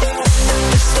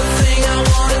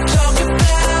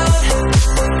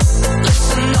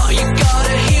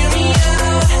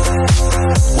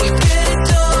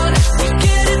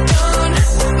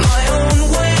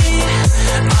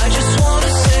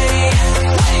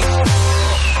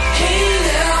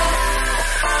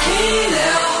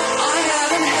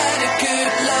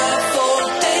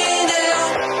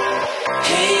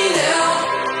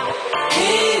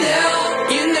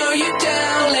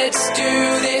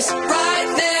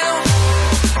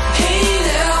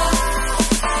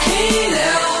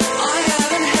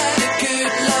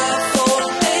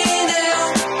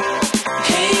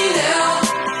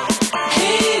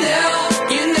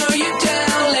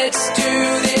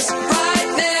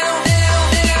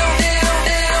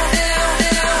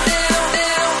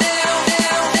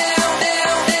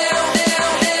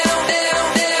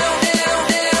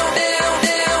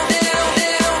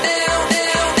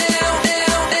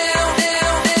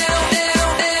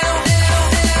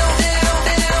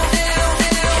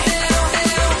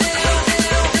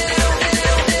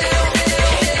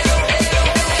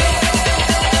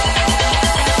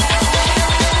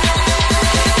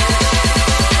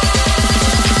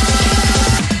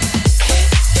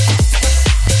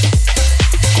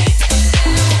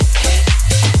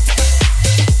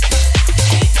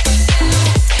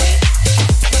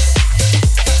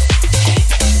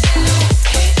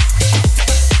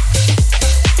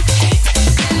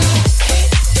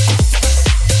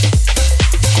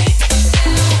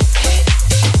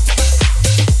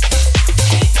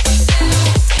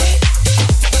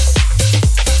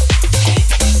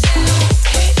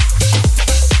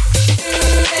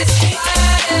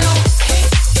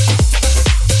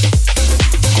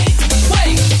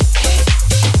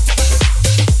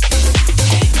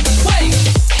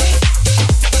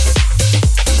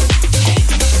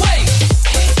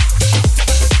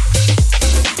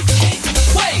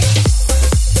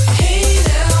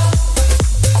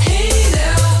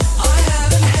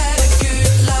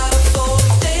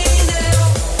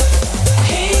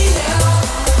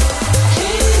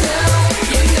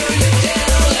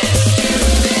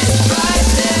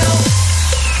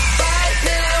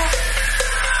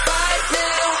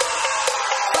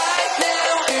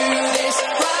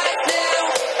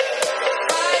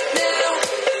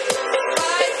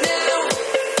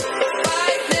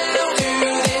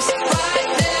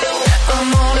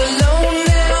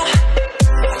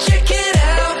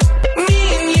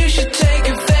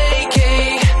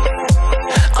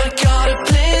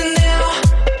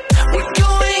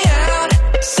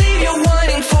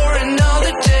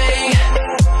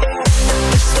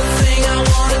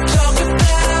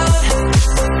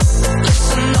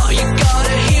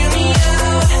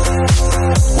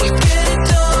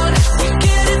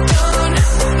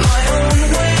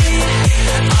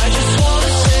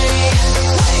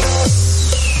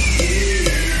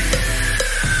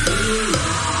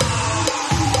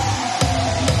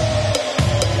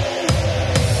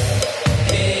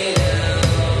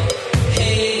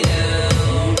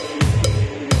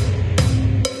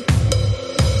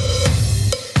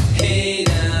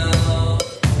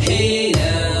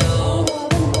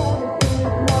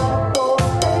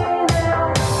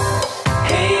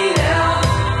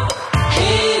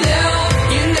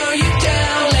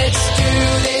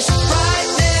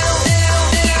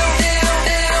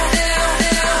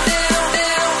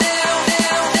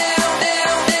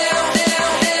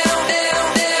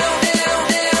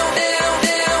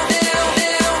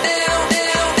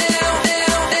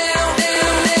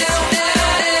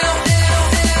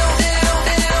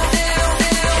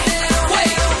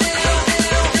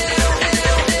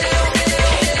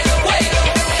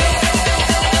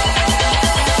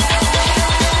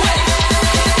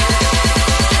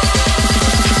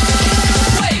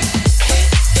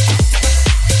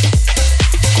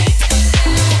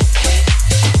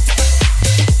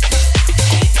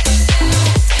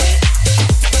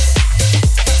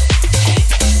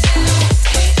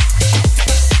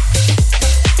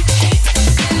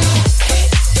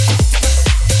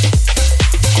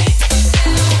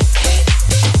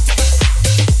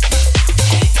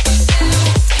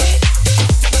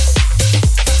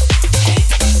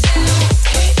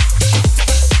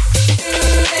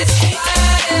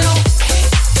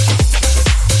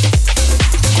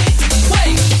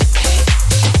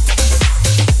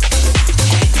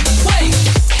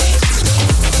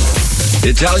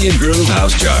 Italian Groove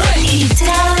House Chart.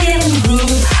 Italian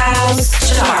Groove House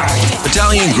Chart.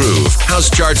 Italian Groove House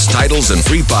Charts titles and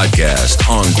free podcast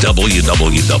on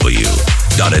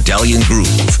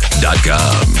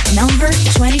www.italiangroove.com. Number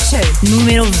 22.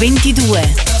 Numero 22.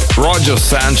 Roger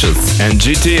Sanchez and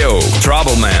GTO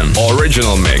Trouble Man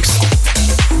Original Mix.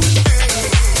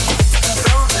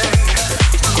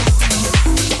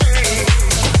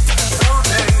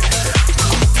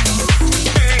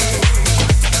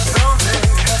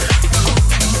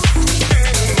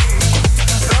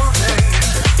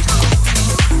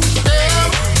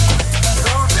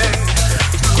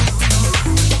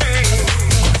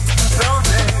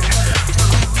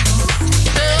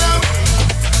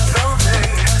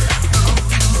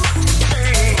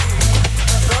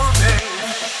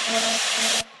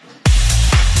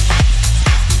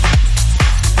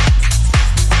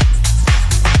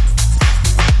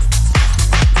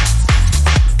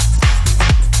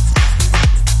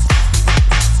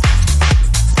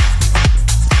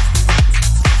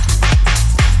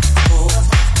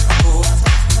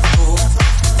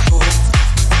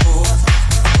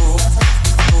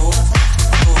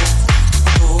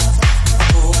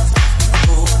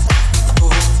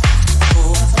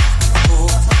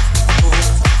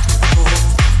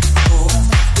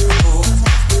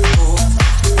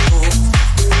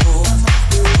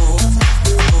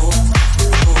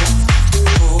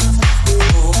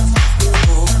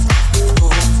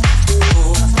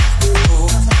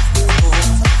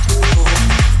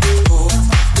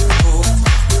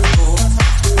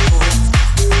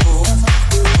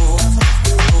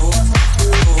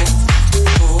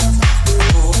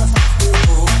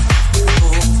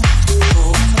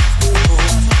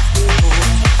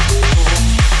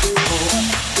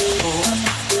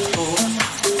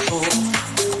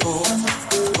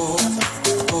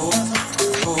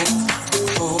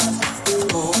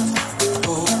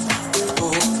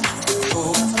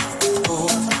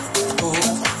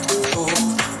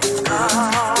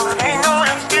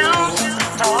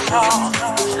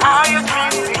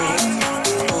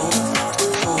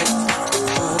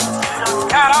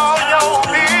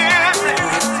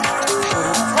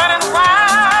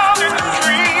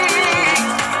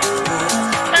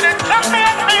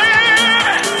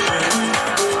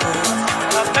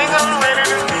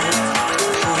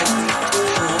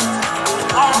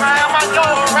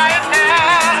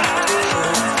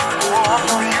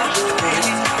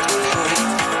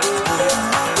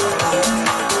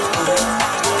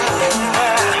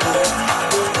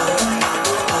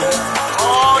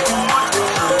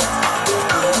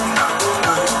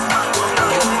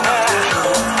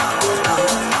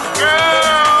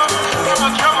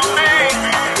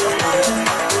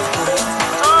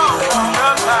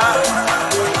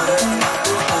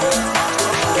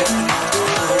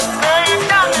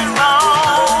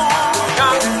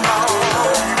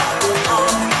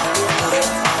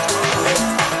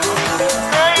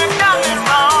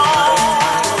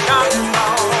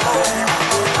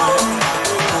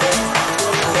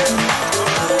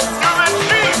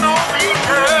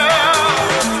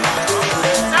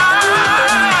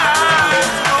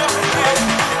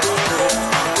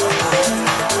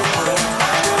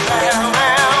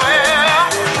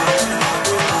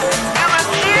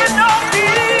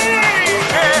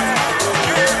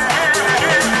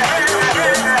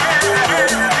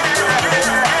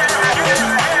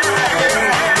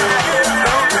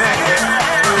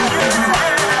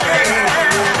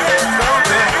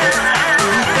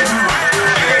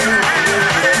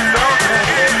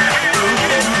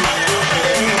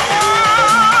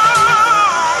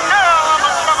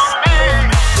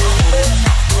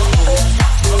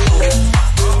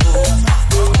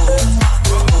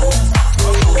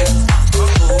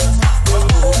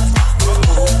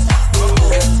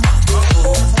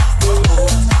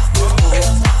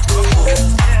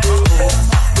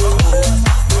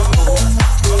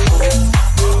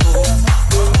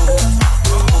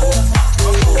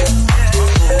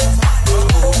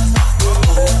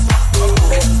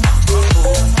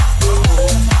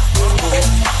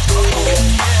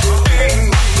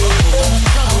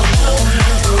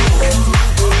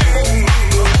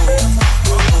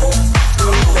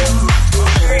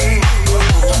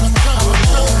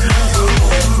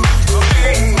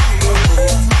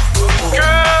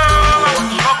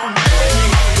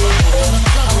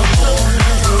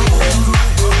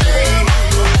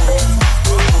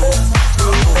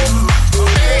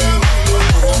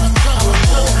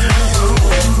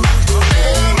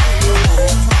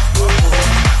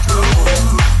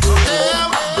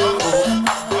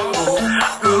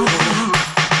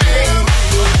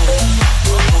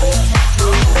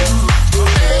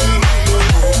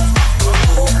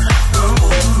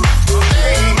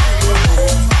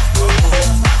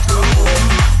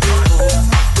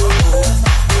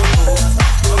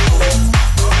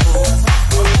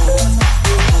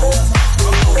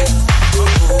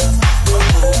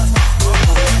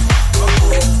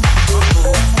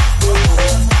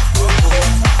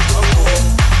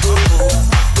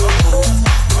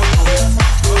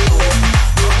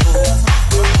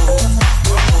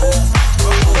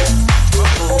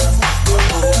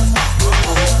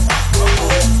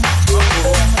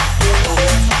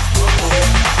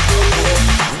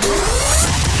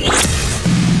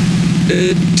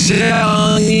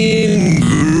 Italian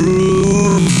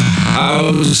Groove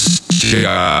House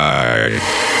Chart.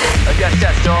 Yes,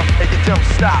 yes, y'all, and you don't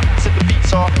stop. To the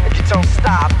beat, y'all, and you don't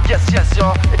stop. Yes, yes,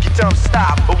 y'all, and you don't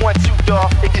stop. But 1, 2, y'all,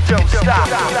 and you don't stop.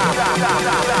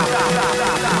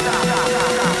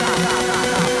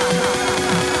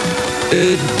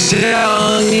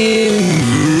 Italian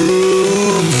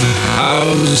Groove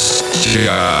House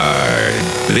Chart.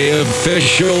 The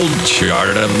official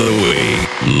chart of the week.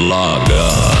 Log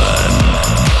on.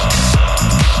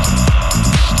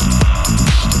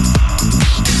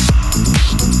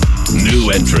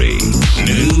 New entry.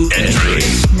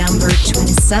 Number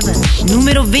 27.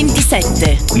 Numero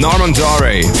 27. Norman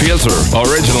Doray, Filter,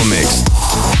 original mix.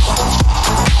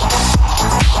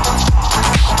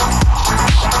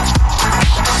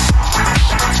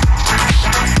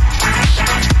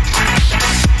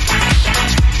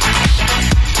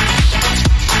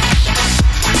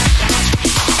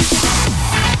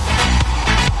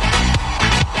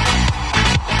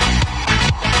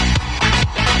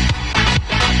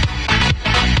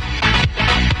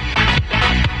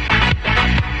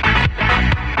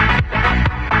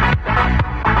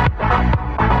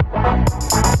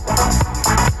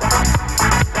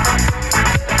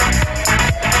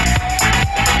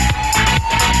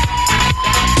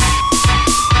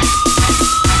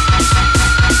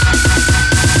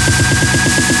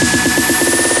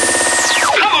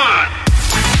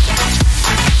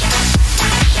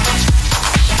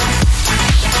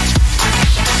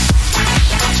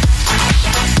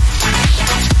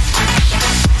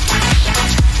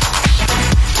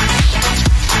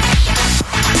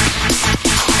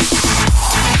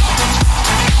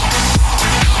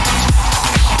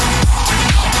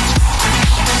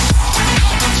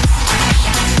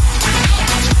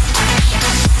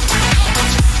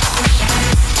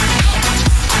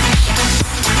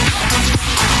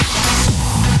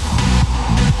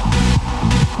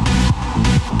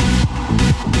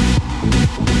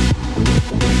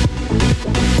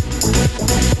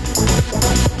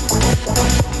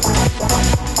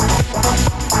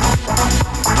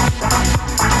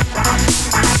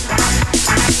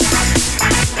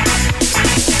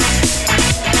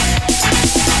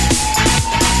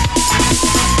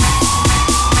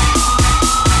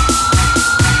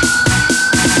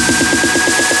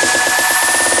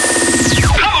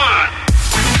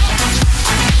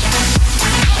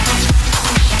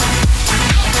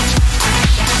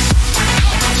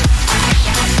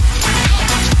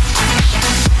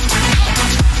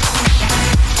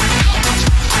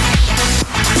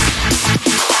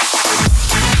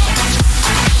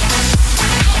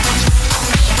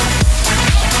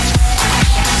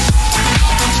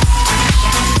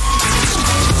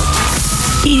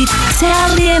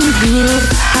 Italian Groove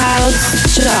House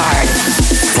Chart.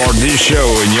 For this show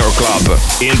in your club,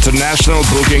 international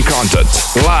booking contact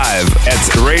live at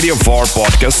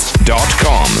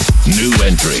radio4podcast.com. New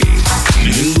entry.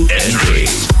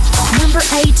 Number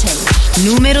 18.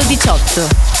 Numero 18.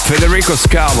 Federico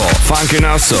Scavo, Funky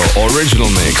Nasso, original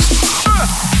mix.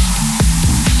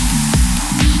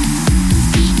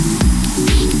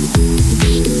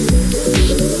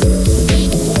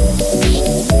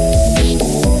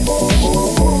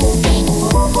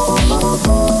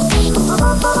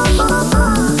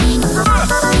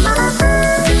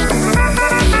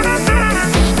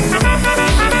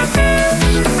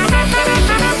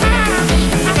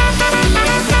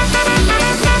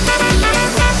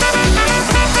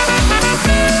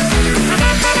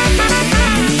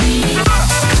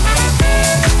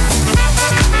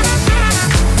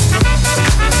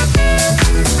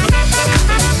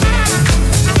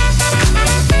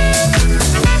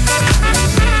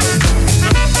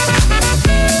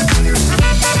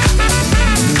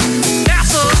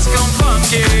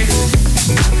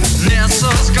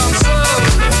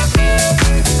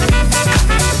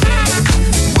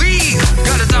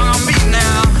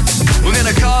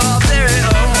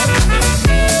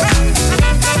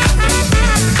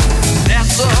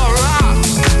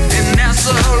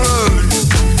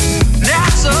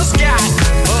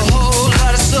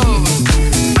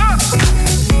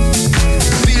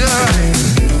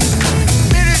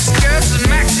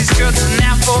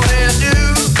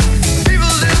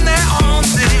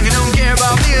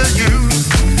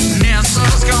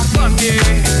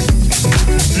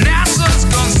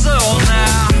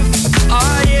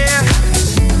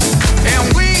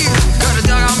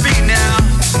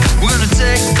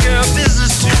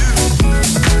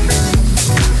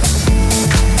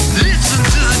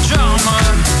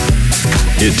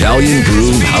 Italian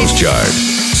Groove House Chart.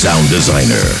 Sound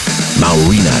designer,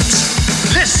 Maurinat.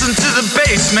 Listen to the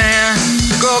bass, man.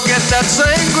 Go get that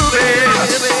same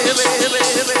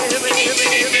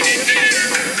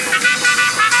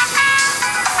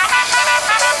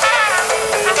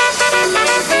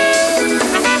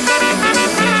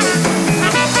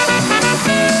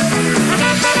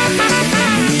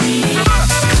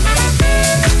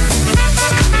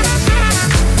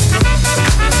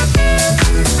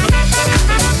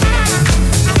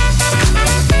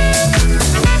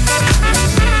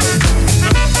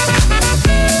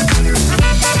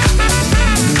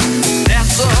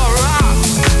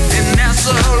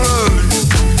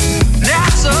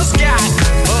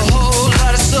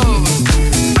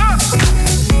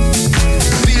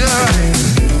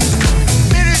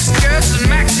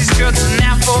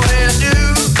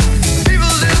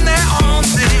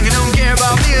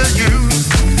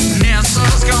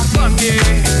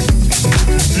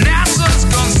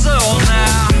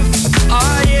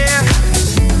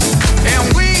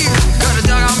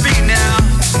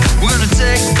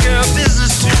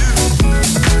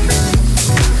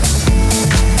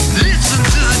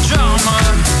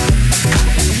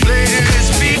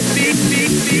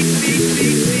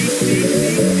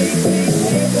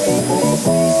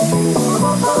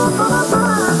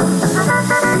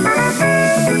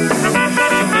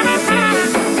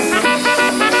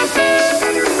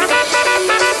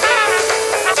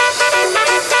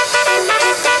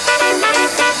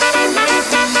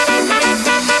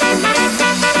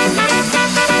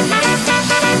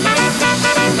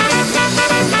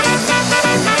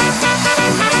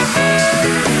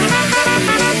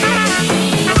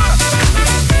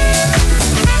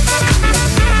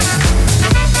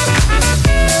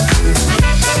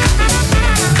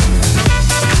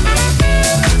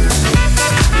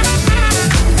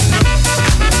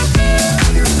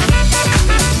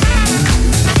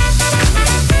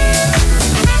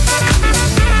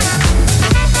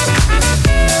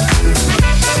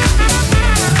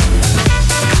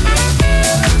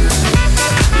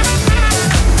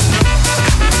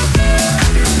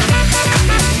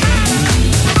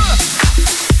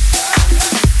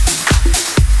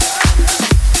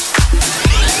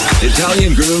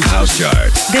Italian Groove House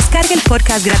Chart. Descarga el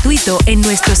podcast gratuito en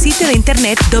nuestro sitio de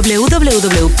internet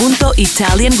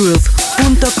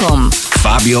www.italiangroove.com.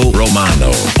 Fabio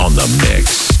Romano on the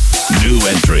mix. New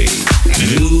entry.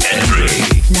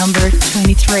 Number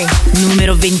 23.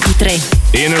 Numero 23.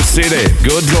 Inner City,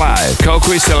 Good Life,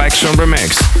 Coqui Selection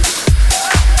Remix.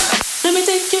 Let me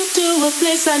take you to a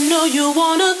place I know you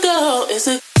wanna go. It's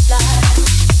a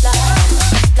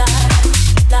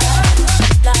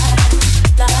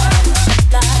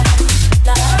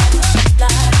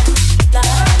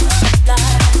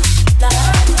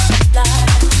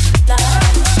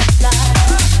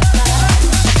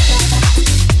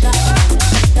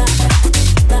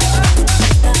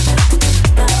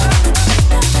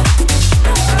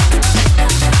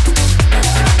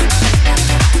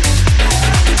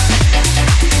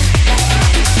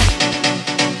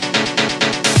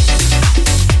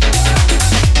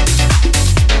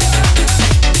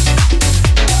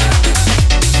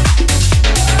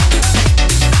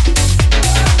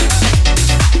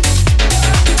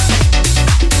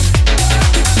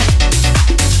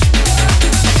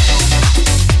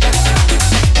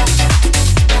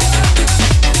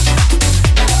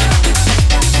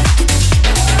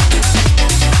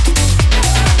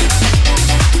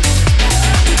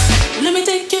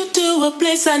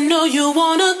I know you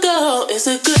wanna go. It's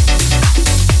a good.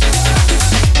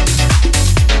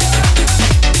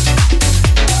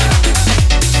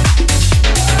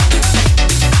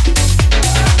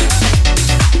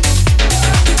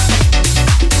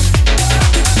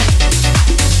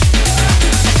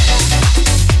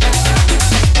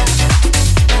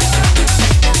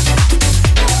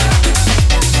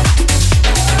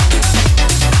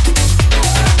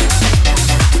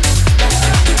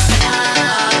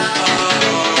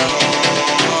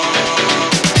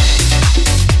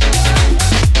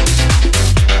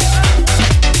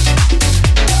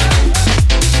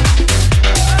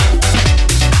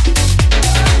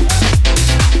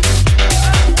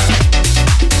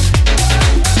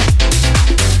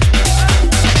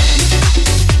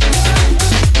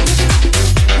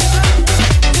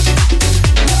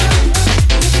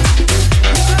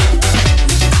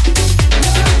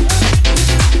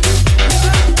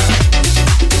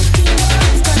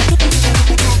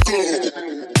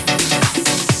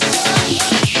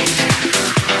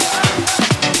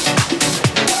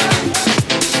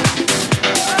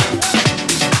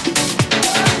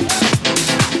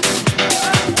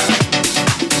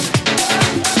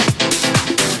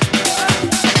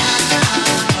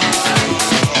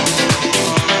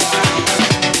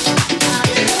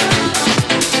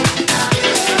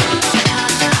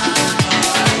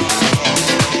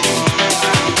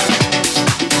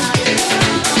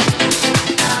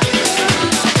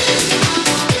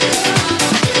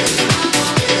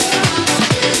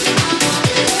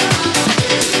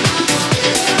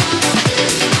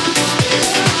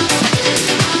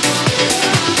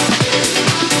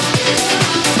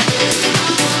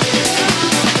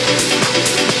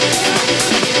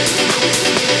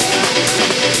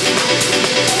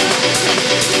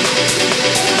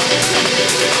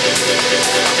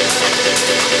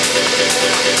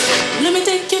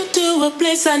 to a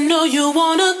place I know you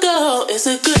wanna go. It's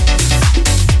a good.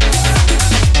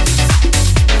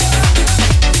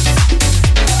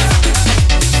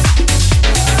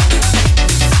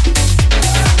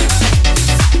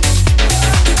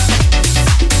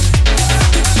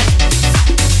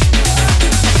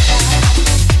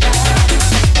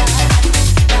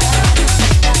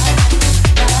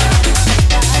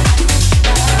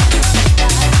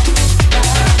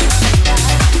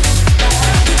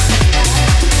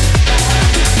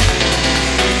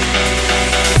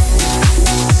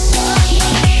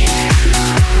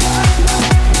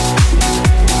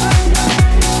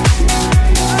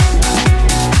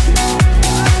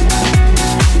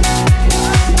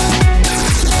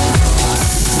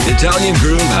 Italian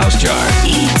Groove House Chart.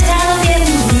 Italian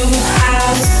Groove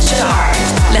House Chart.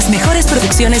 Las mejores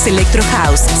producciones Electro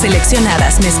House,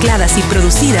 seleccionadas, mezcladas y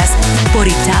producidas por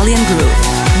Italian Groove.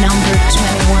 Number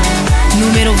 21.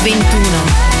 Numero 21.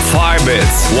 5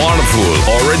 Bits, Wonderful,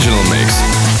 Original Mix.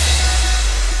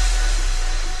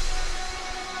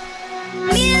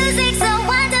 Music's so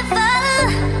wonderful.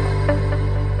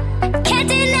 Can't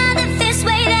deny the fierce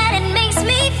way that it makes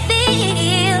me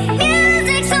feel.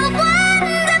 Music's so wonderful.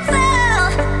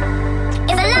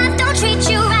 If life don't treat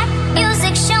you right,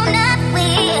 music shown up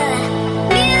will.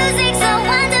 Music's so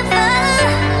wonderful.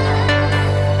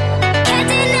 Can't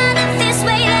deny the fierce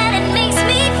way that it makes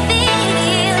me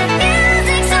feel.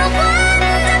 Music's so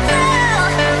wonderful.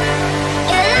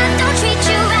 If life don't treat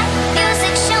you right,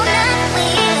 music shown up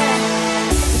will.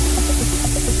 Music's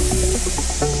so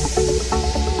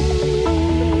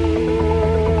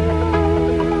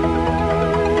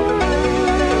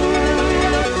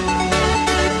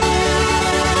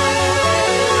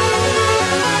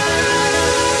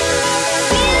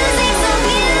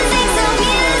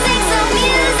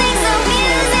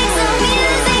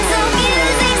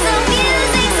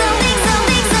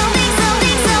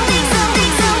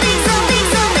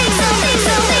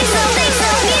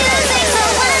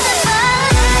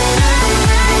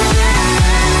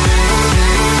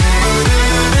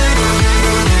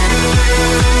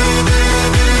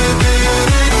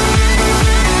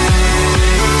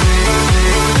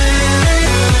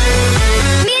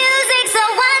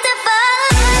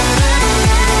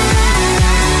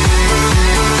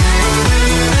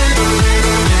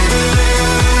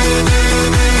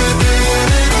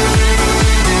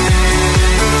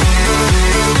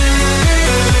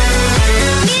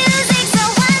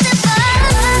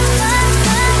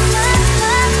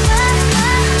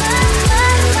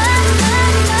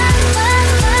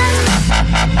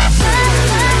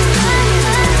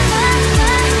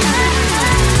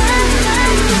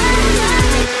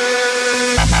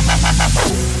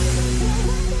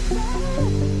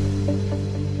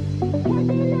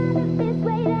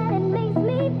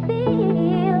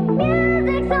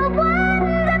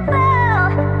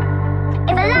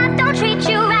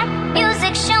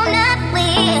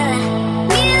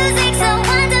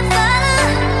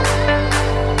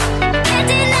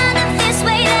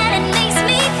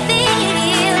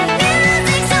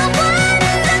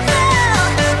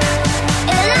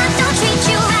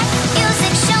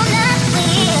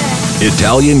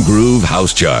Italian Groove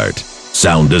House Chart.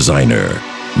 Sound designer,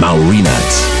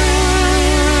 Maurinats.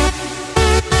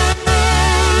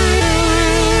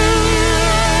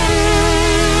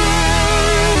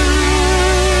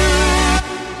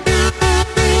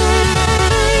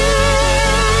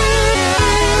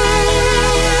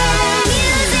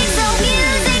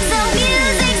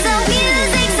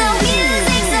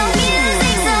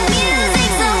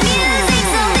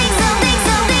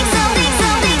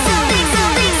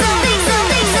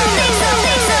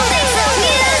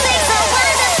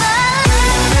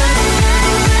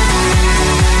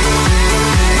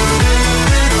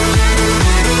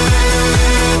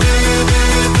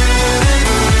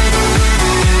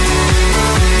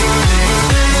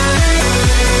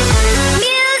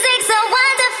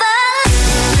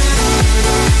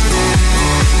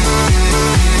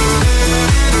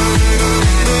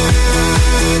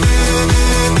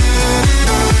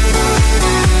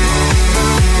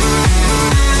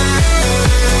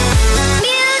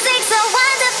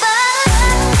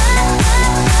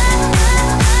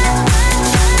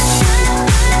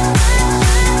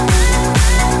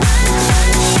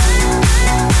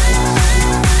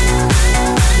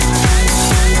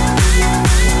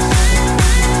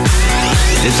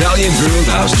 Italian Groove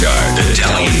House Chart.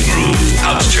 Italian Groove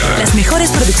House Chart. Las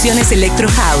mejores producciones Electro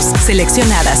House,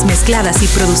 seleccionadas, mezcladas y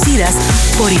producidas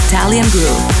por Italian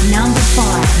Groove. Number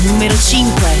 5. Numero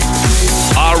 5.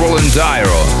 Arwell and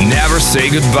Dyro, Never Say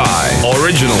Goodbye,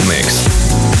 Original Mix.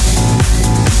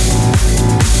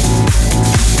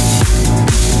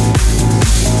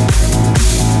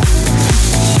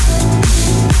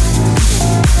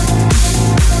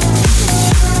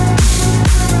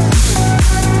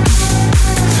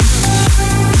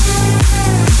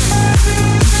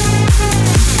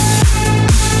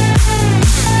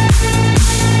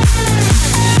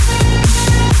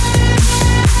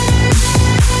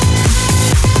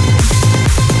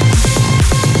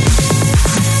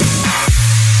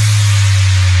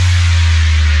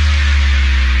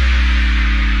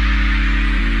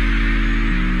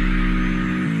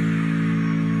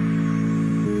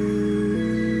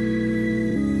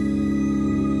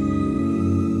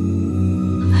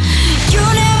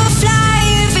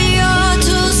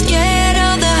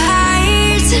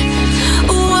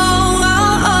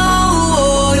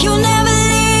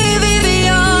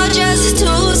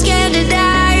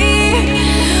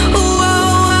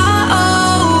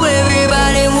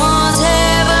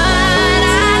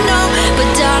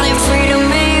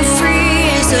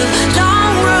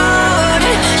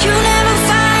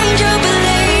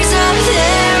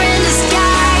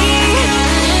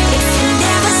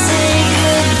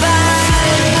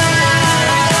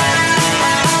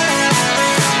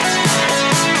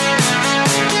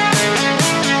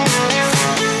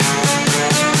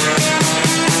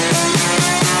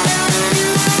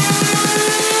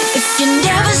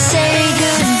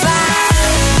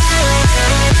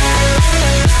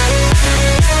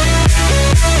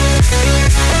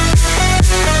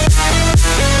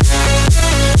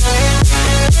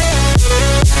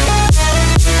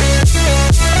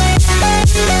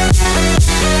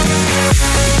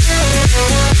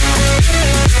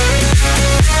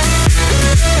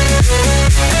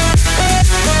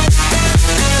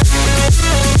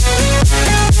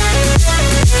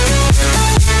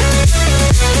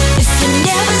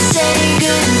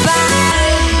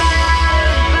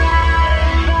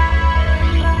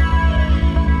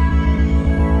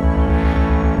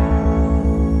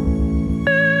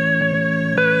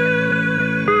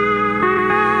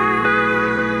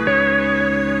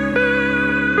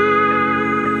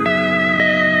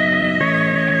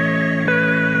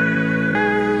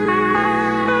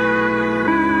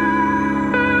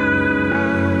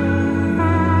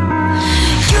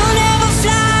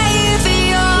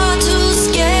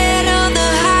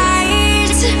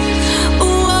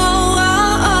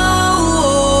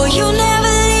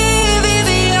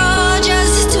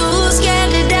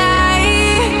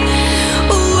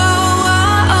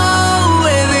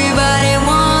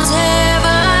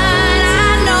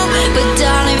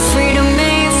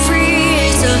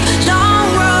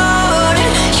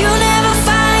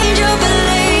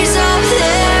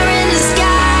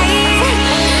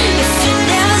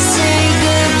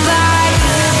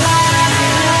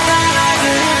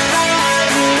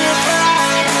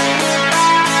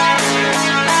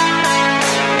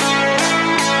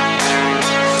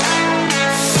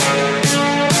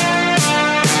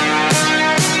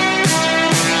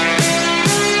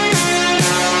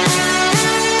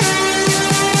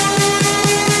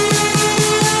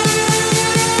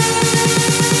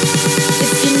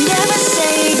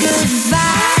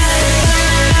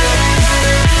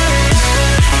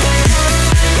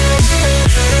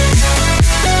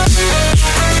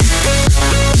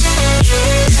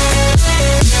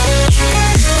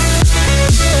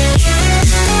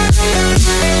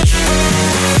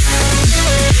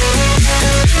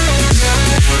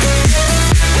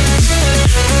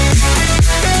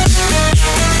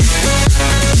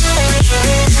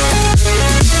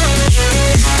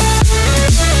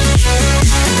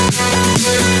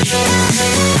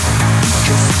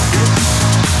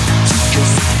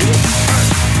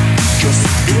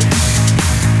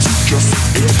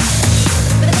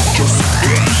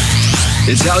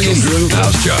 Italian Groove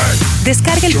House Chart.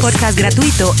 Descarga el podcast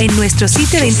gratuito en nuestro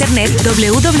sitio de internet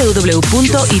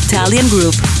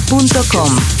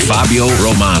www.italiangroove.com. Fabio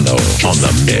Romano on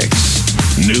the mix.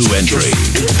 New entry.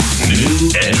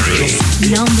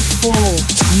 Number 4.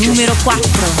 Numero 4.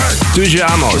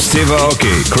 Tujamo, Steve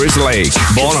Aoki, Chris Lake,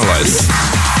 Boneless.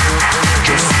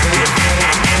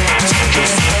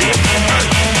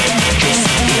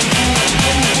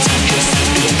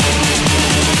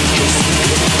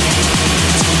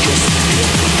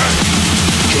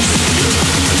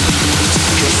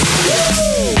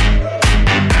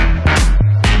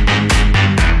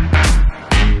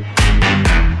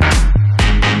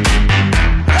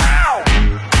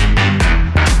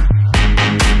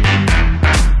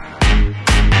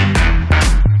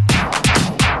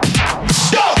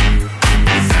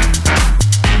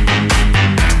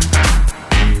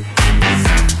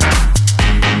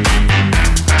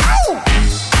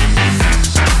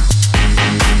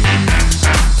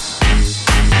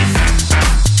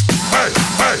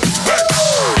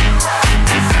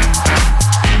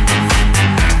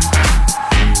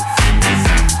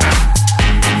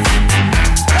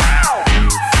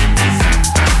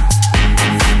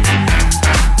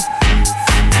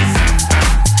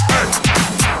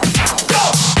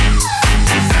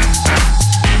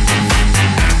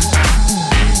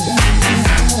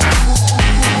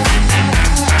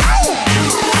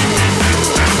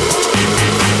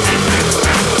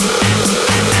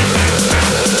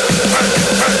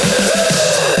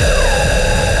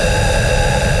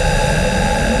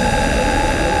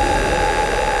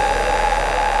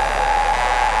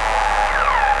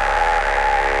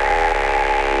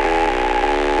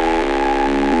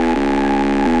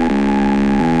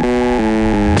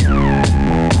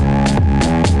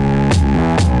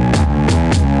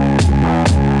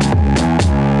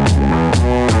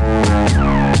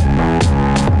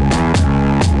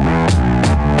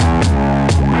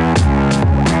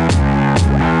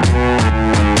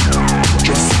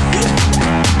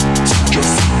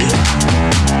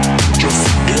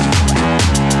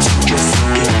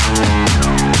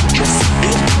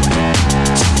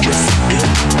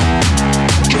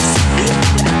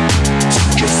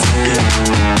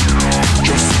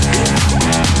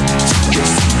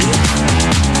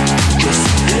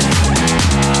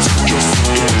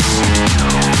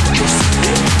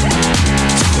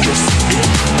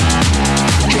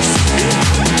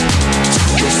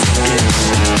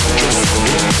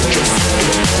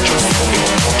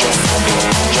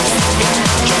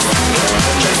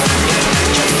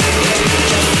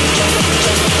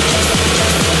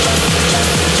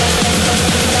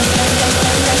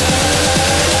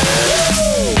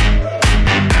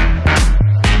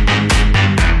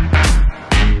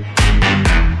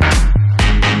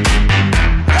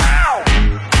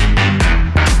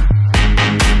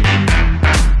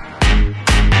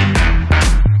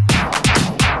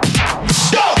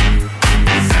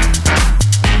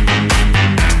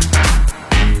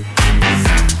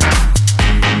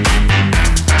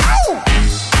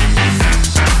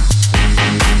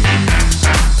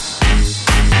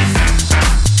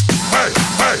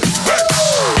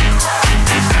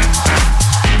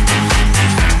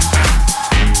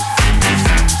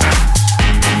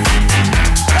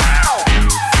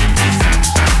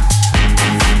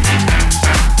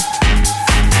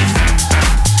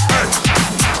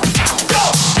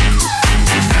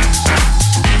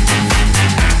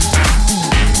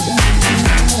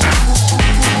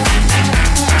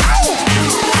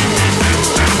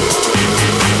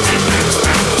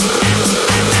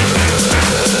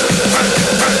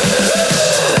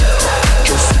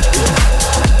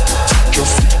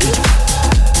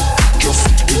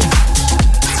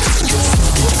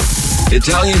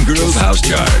 Italian Groove House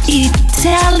Chart.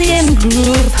 Italian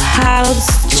Groove House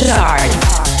Chart.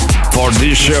 For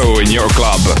this show in your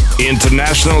club,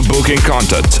 international booking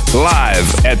content,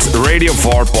 live at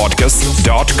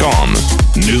radio4podcast.com.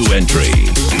 New entry.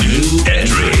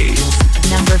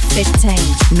 Number 15.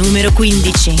 Numero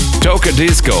 15. Toka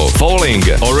Disco, Falling,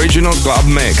 original club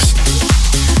mix.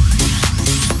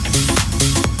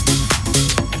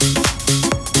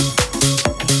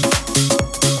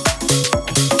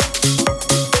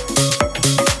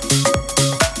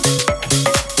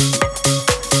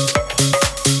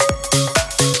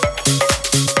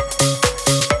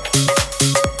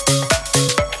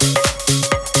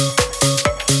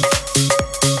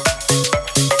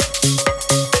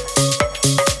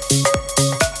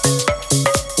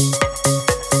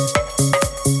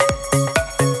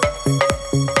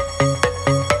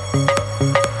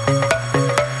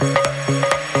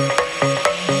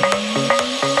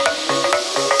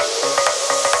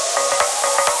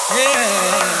 Yeah.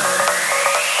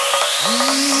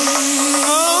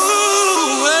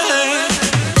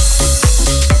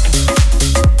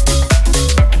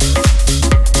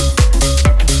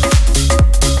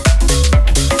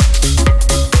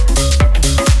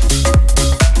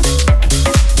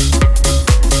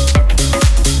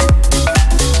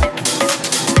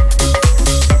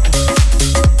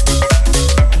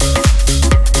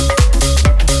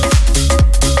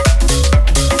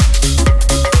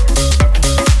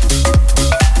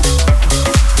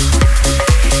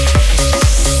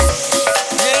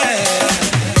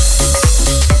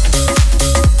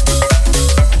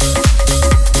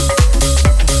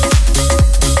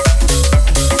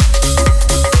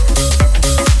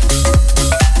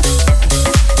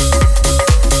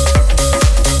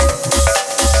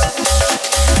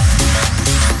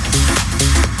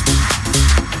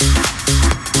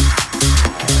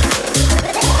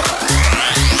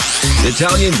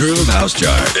 Italian Groove House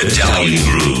Chart. Italian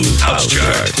Groove House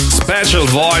Chart. Special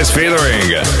voice featuring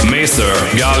Mr.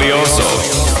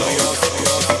 Gaglioso.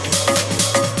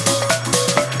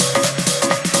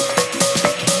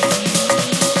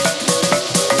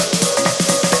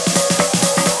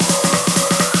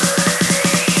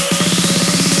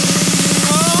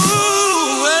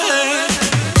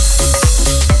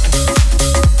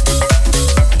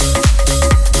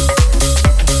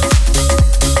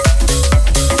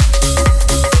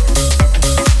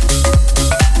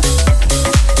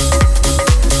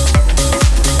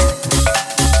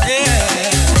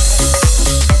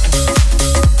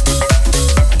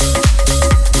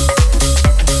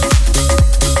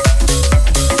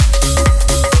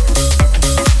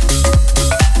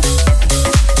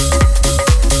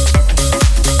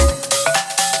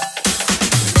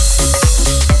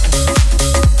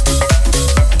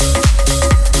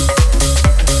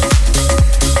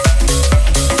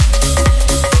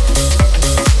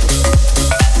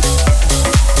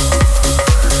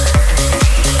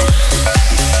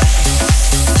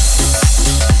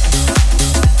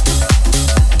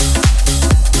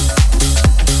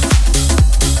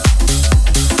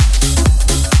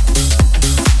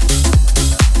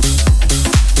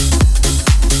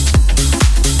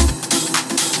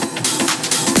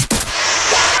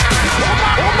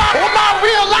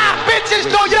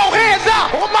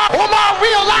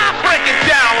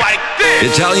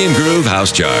 Italian Groove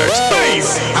House Chart.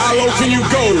 How low can you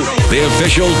go? The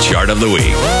official chart of the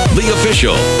week. The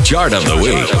official chart of the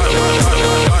week.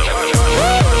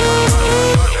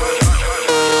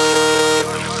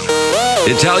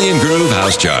 Italian Groove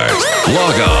House Chart.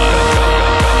 Log on.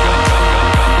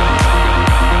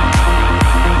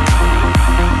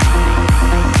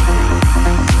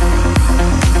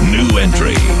 New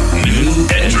entry. New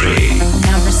entry.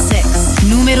 Number 6.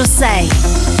 Numero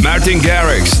 6. Martin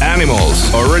Garrix,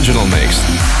 Animals, original mix.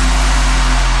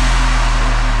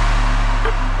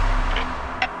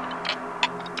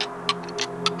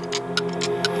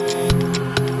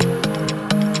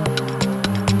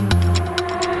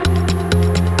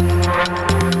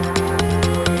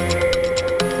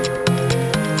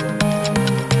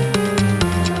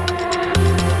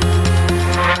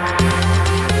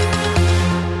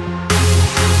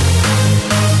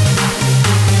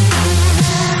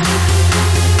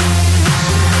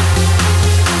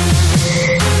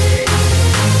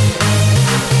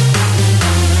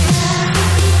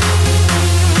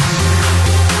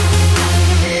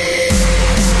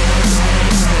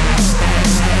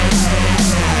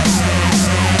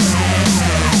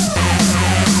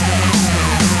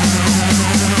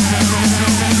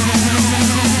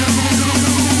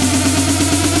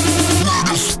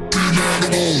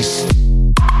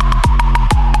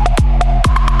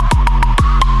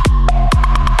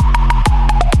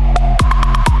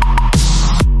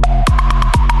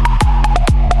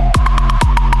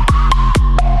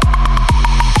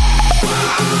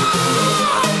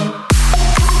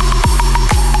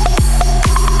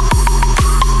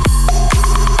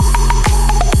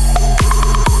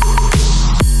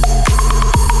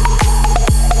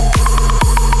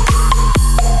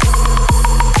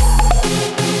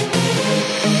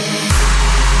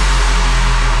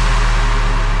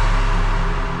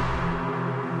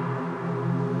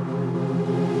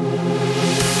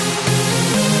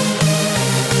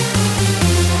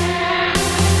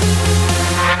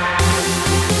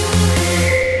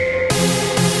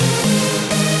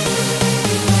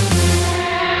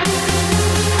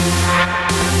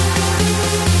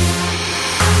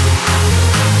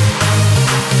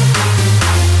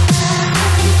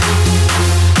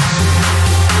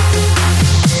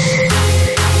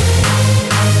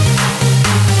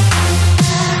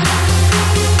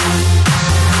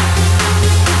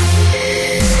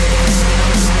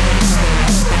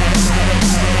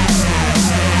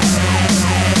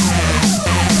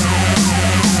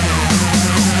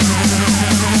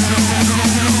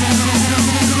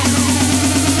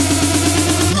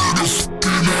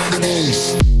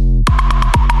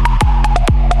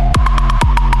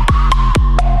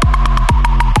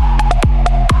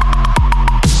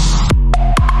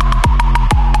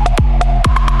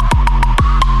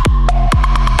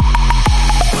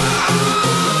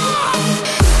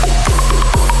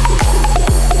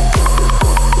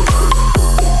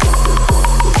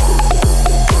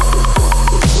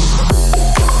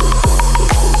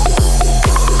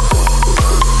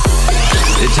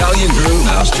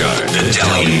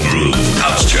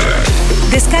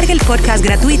 Descarga el podcast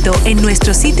gratuito en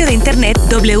nuestro sitio de internet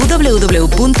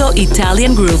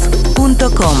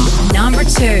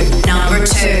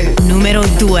www.italiangroove.com. Numero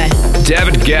 2.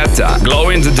 David Guetta,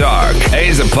 Glow in the Dark,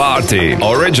 Ace Party,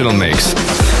 Original Mix.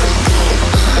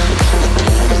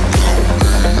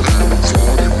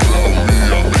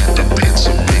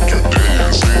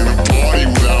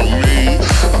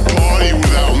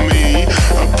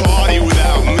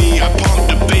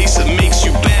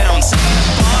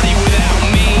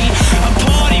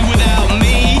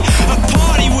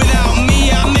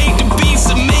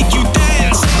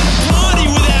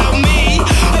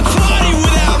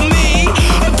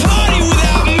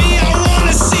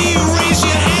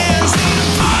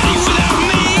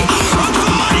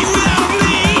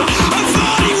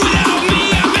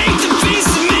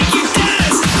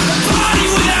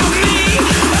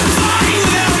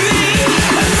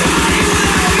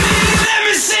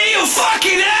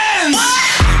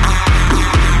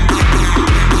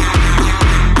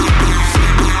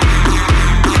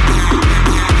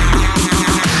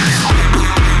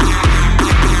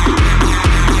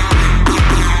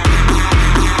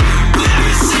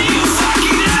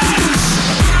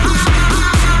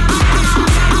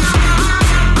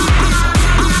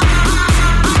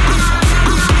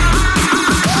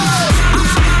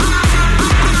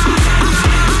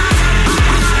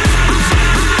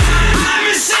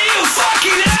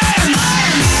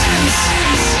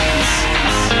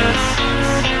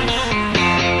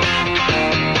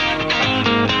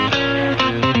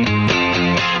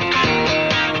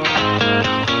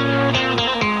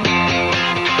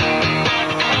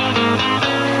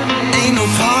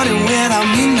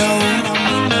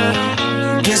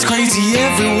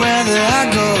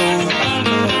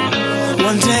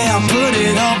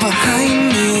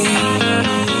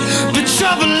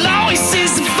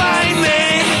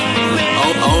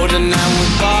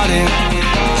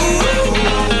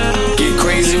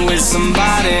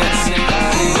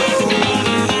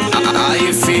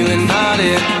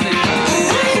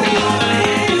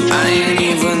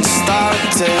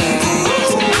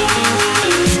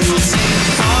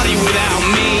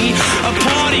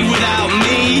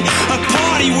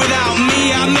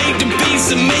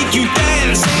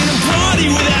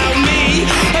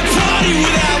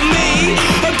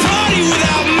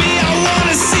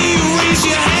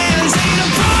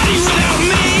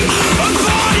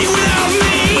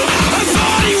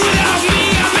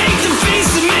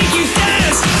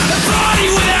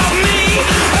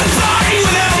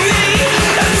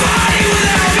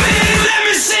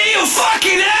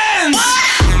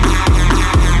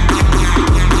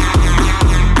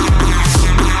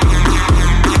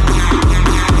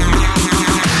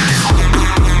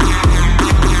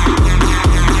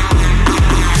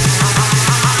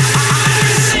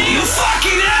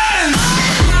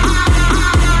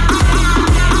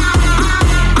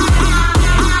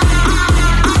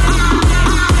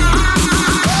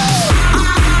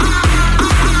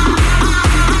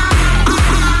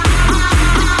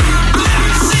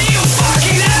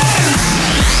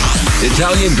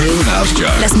 Italian Groove House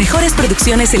Chart. Las mejores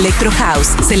producciones Electro House,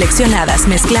 seleccionadas,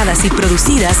 mezcladas y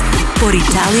producidas por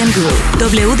Italian Groove.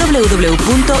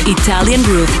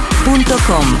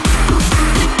 www.italiangroove.com.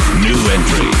 New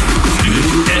entry.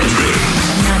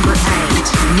 Number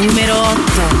 8. Numero 8.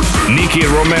 Nicky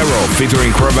Romero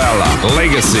featuring Crabella,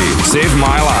 Legacy, Save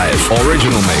My Life,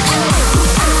 Original Mix.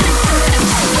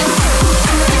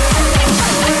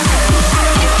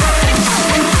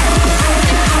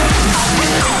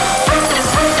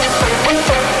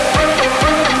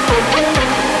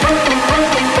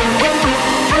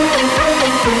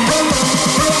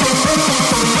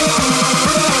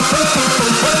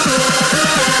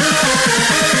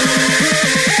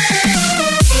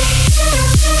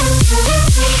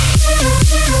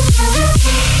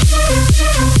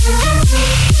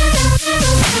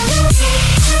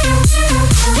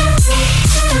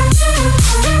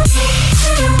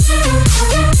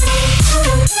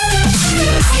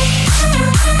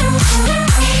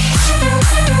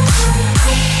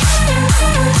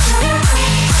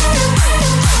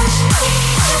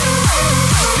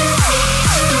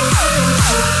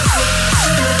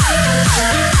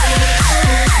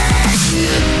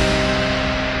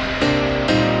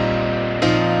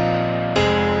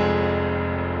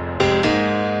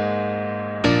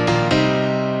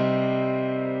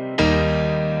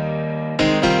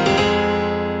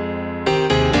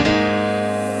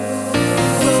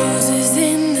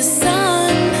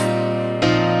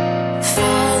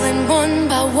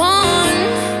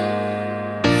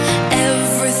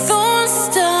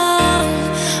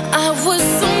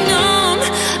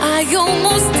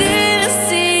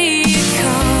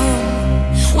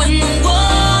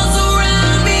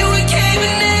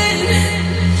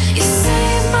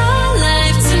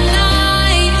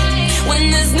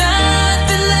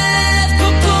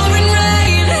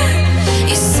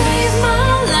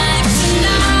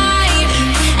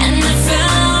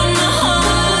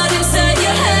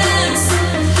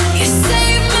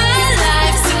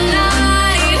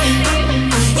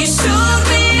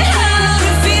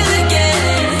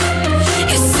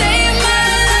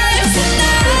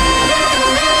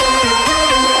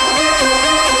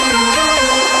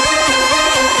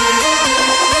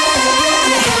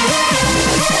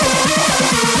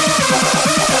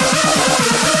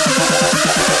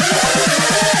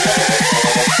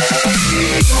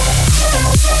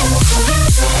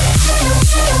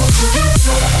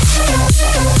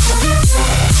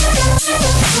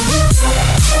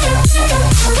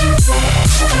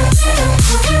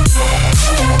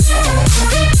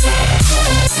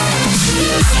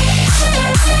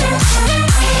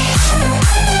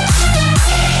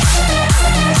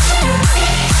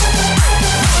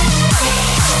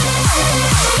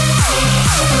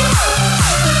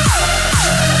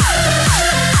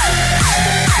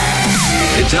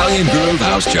 Italian Groove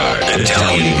House Chart.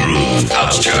 Italian Groove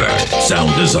House Chart.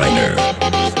 Sound designer,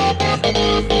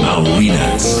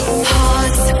 Maulinas.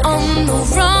 Hearts on the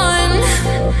run,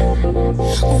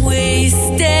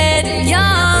 wasted and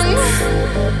young.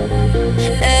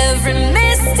 Every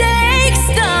mistake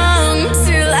stung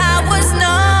till I was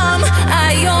numb.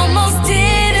 I almost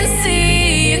didn't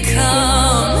see you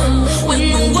come. When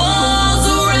the walls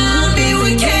around me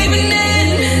were caving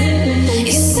in,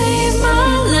 you saved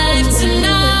my life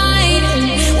tonight.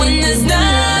 When there's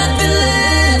nothing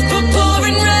left but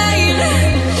pouring rain,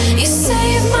 you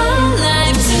saved my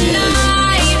life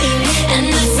tonight. And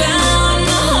I found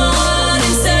the heart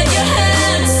inside your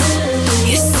hands.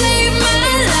 You saved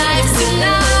my life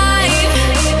tonight.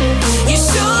 You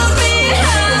showed me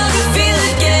how to feel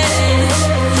again.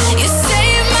 You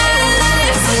saved my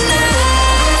life tonight.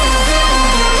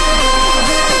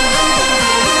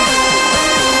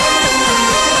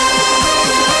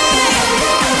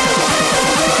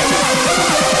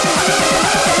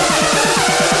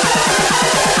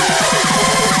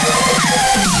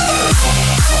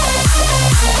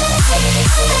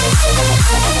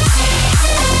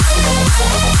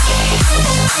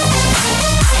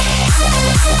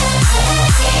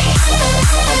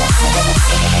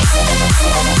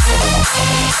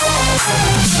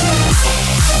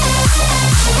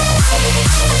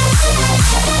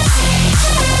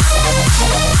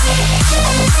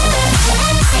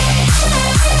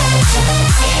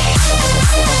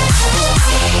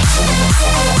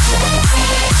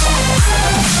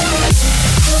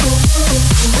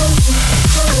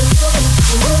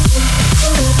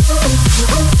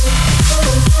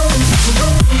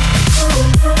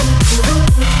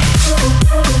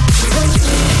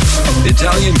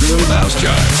 Italian Groove House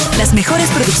Chart. Las mejores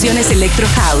producciones Electro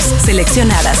House,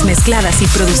 seleccionadas, mezcladas y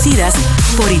producidas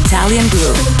por Italian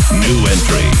Groove. New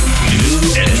entry.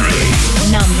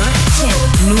 Number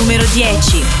 10. Numero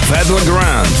 10. Fat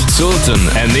Legrand, Sultan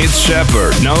and Nate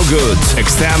Shepherd, No Good,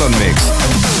 extended mix.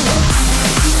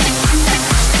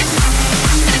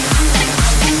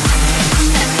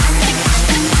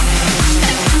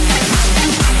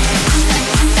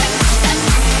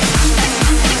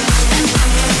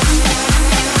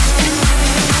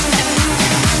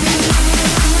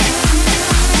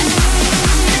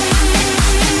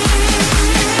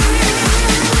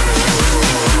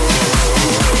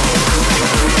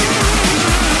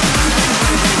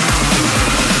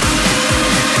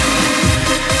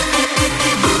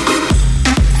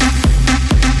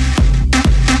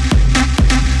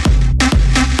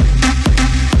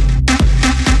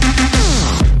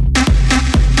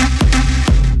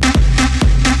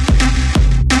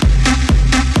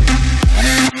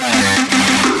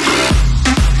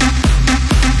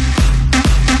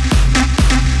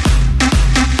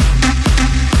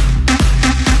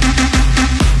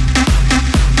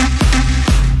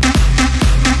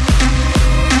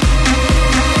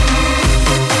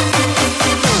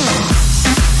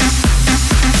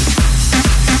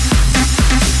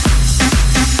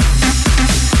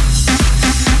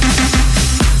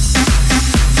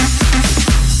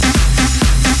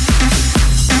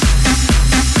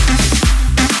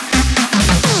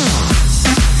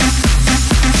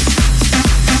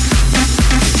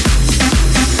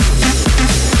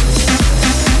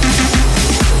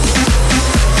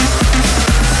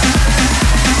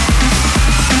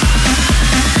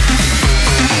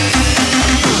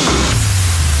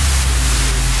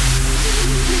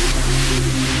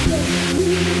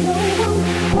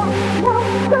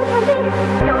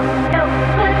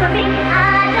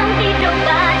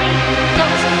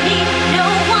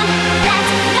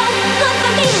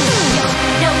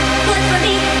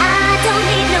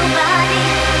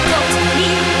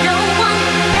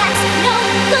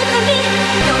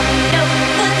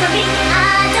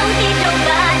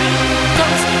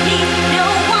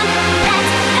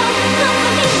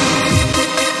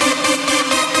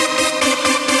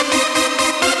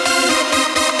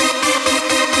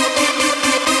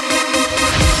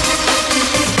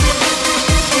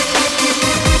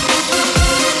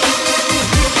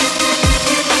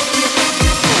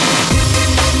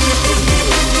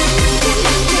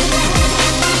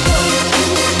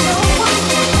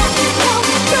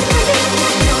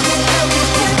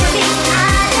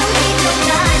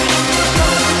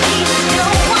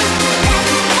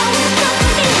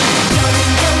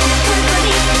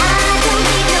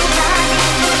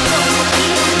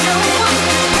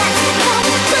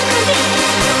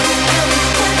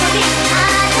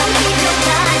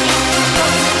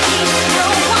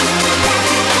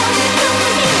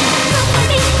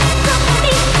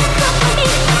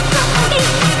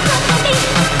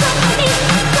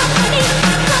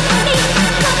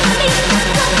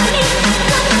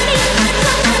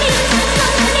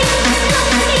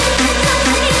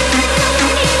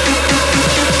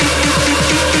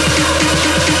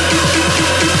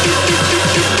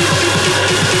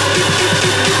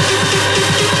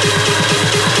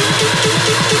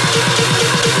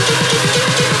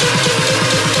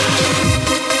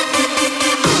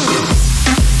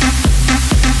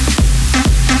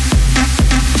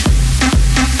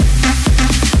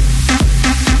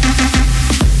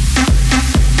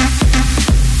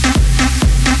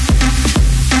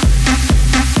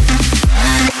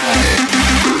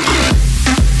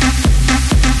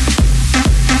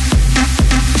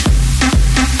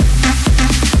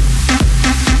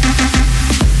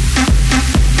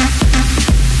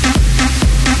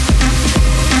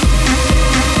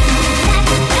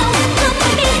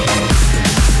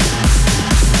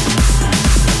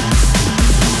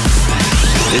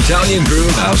 Italian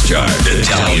Groove House Chart.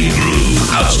 Italian Groove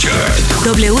House Chart.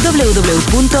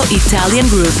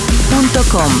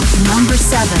 www.italiangroove.com. Number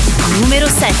 7. Numero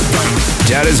 7.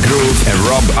 Dennis Groove and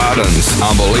Rob Adams.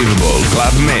 Unbelievable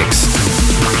Club Mix.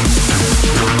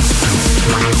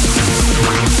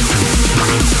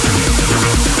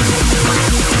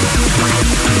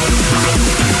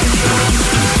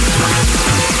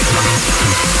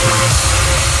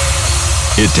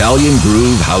 Italian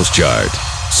Groove House Chart.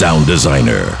 Sound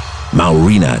designer,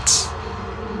 Maurinats.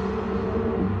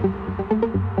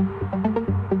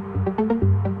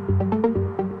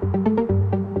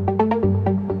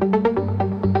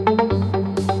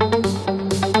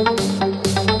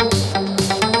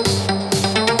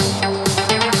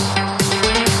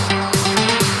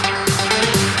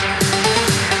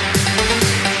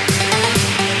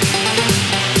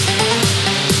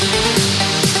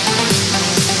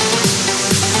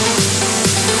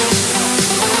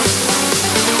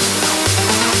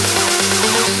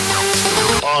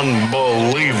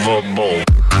 Unbelievable.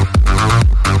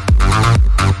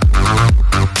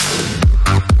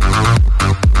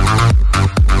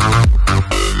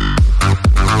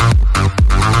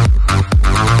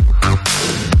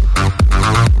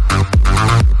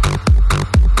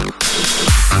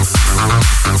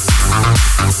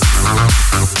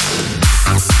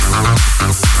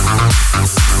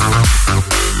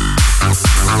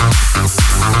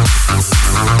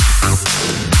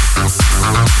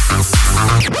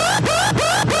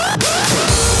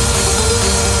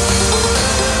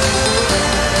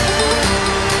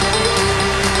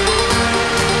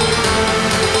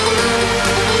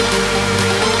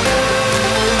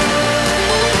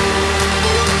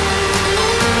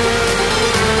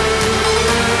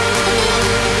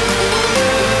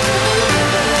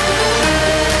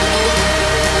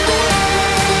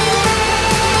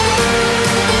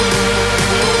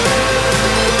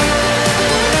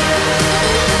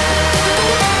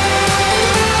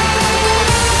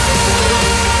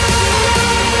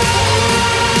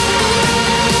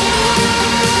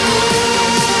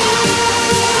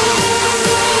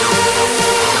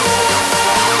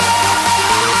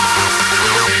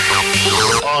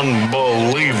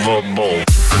 Unbelievable.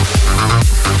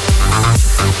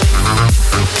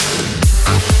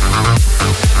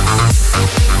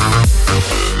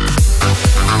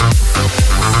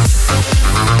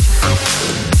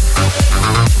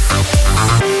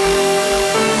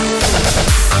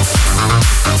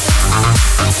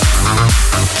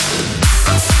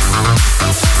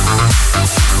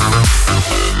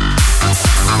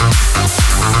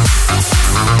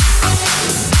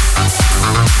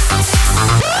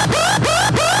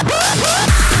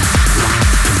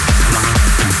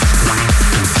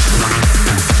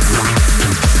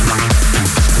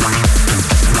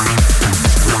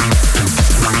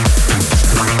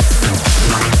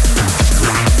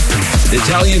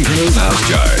 Italian Groove House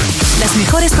Chart. Las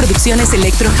mejores producciones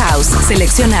Electro House,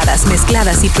 seleccionadas,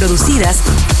 mezcladas y producidas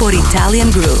por Italian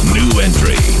Groove. New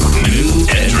entry. New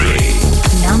entry.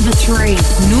 Number 3.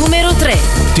 Número 3.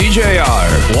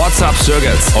 DJR, What's Up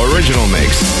Circuits, Original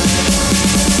Mix.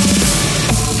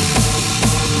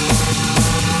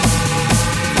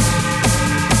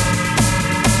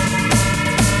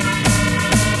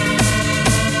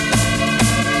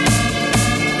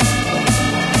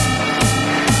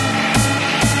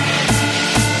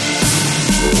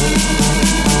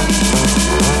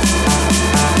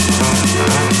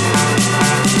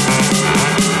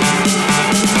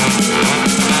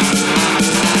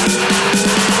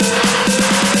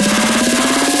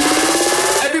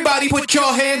 Put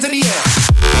your hands in the air.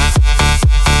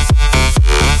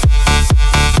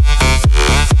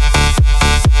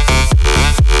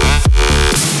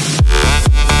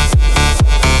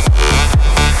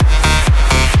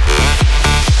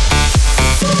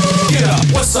 Yeah,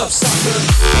 what's up,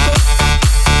 sucker?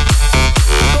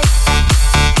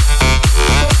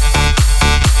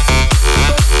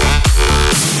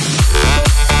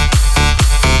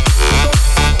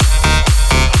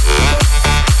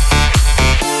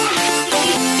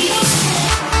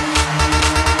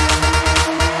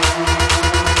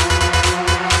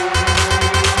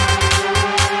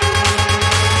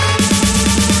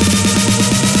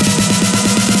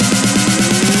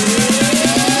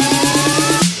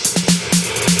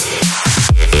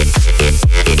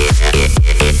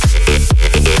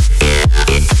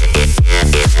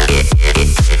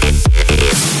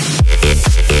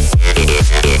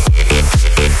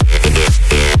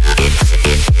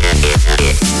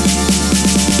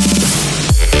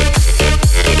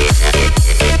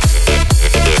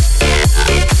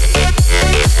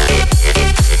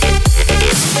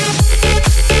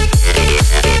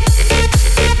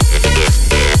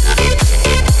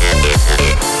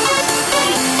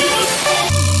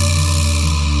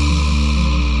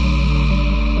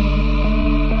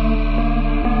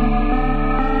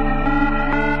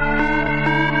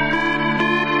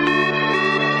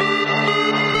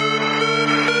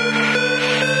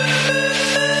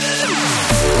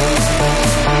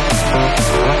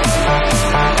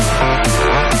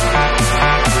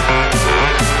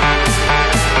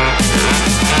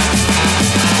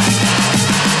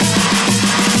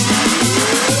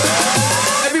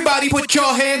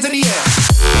 hands in the air.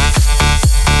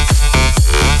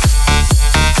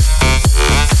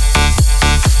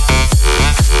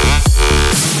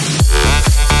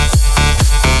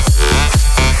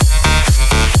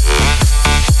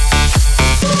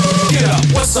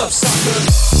 What's up, sucker?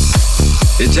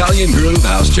 Italian Groove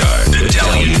House Chart.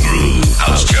 Italian Groove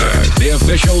House Chart. The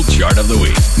official chart of the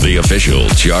week. The official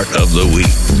chart of the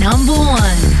week. Number one.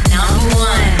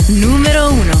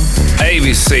 Número uno.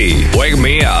 ABC, Wake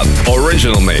Me Up,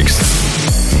 original mix.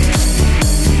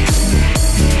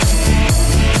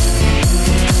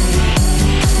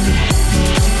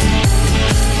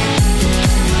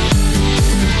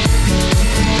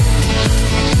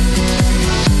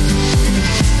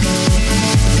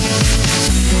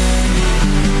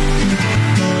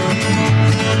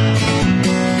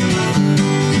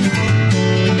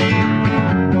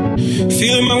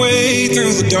 Feeling my way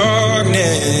through the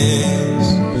darkness,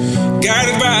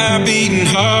 guided by a beating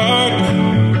heart.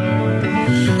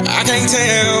 I can't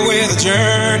tell where the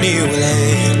journey will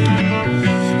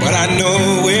end, but I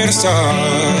know where to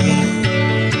start.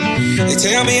 They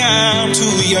tell me I'm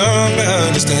too young to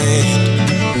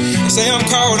understand. They say I'm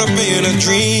caught up in a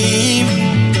dream.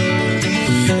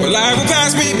 Well, life will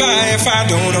pass me by if I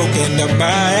don't open up my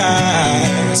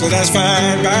eyes, so that's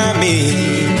fine by me.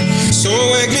 So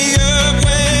wake me up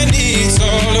when it's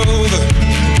all over,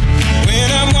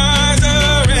 when I'm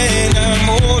wiser and I'm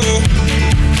older.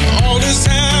 All this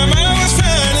time I was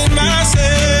finding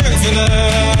myself and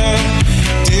I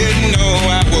didn't know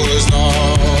I was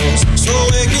lost. So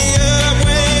wake me up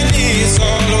when it's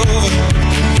all over,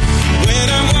 when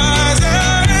I'm wiser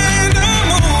and I'm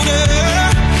older.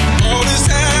 All this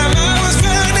time I was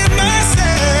finding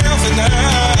myself and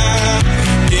I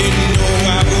didn't know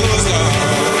I was lost.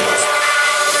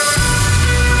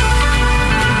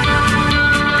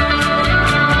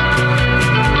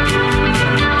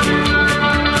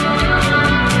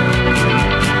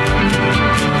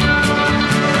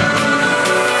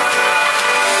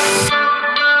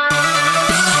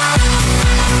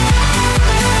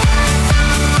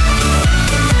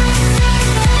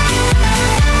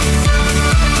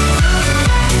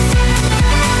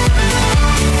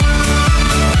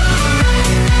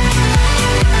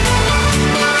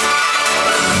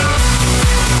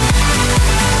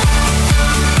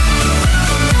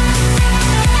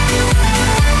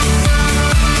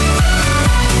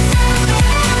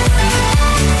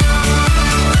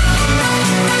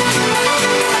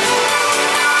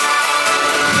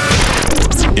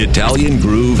 Italian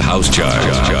Groove House Chart.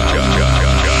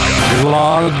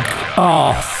 Log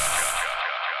off.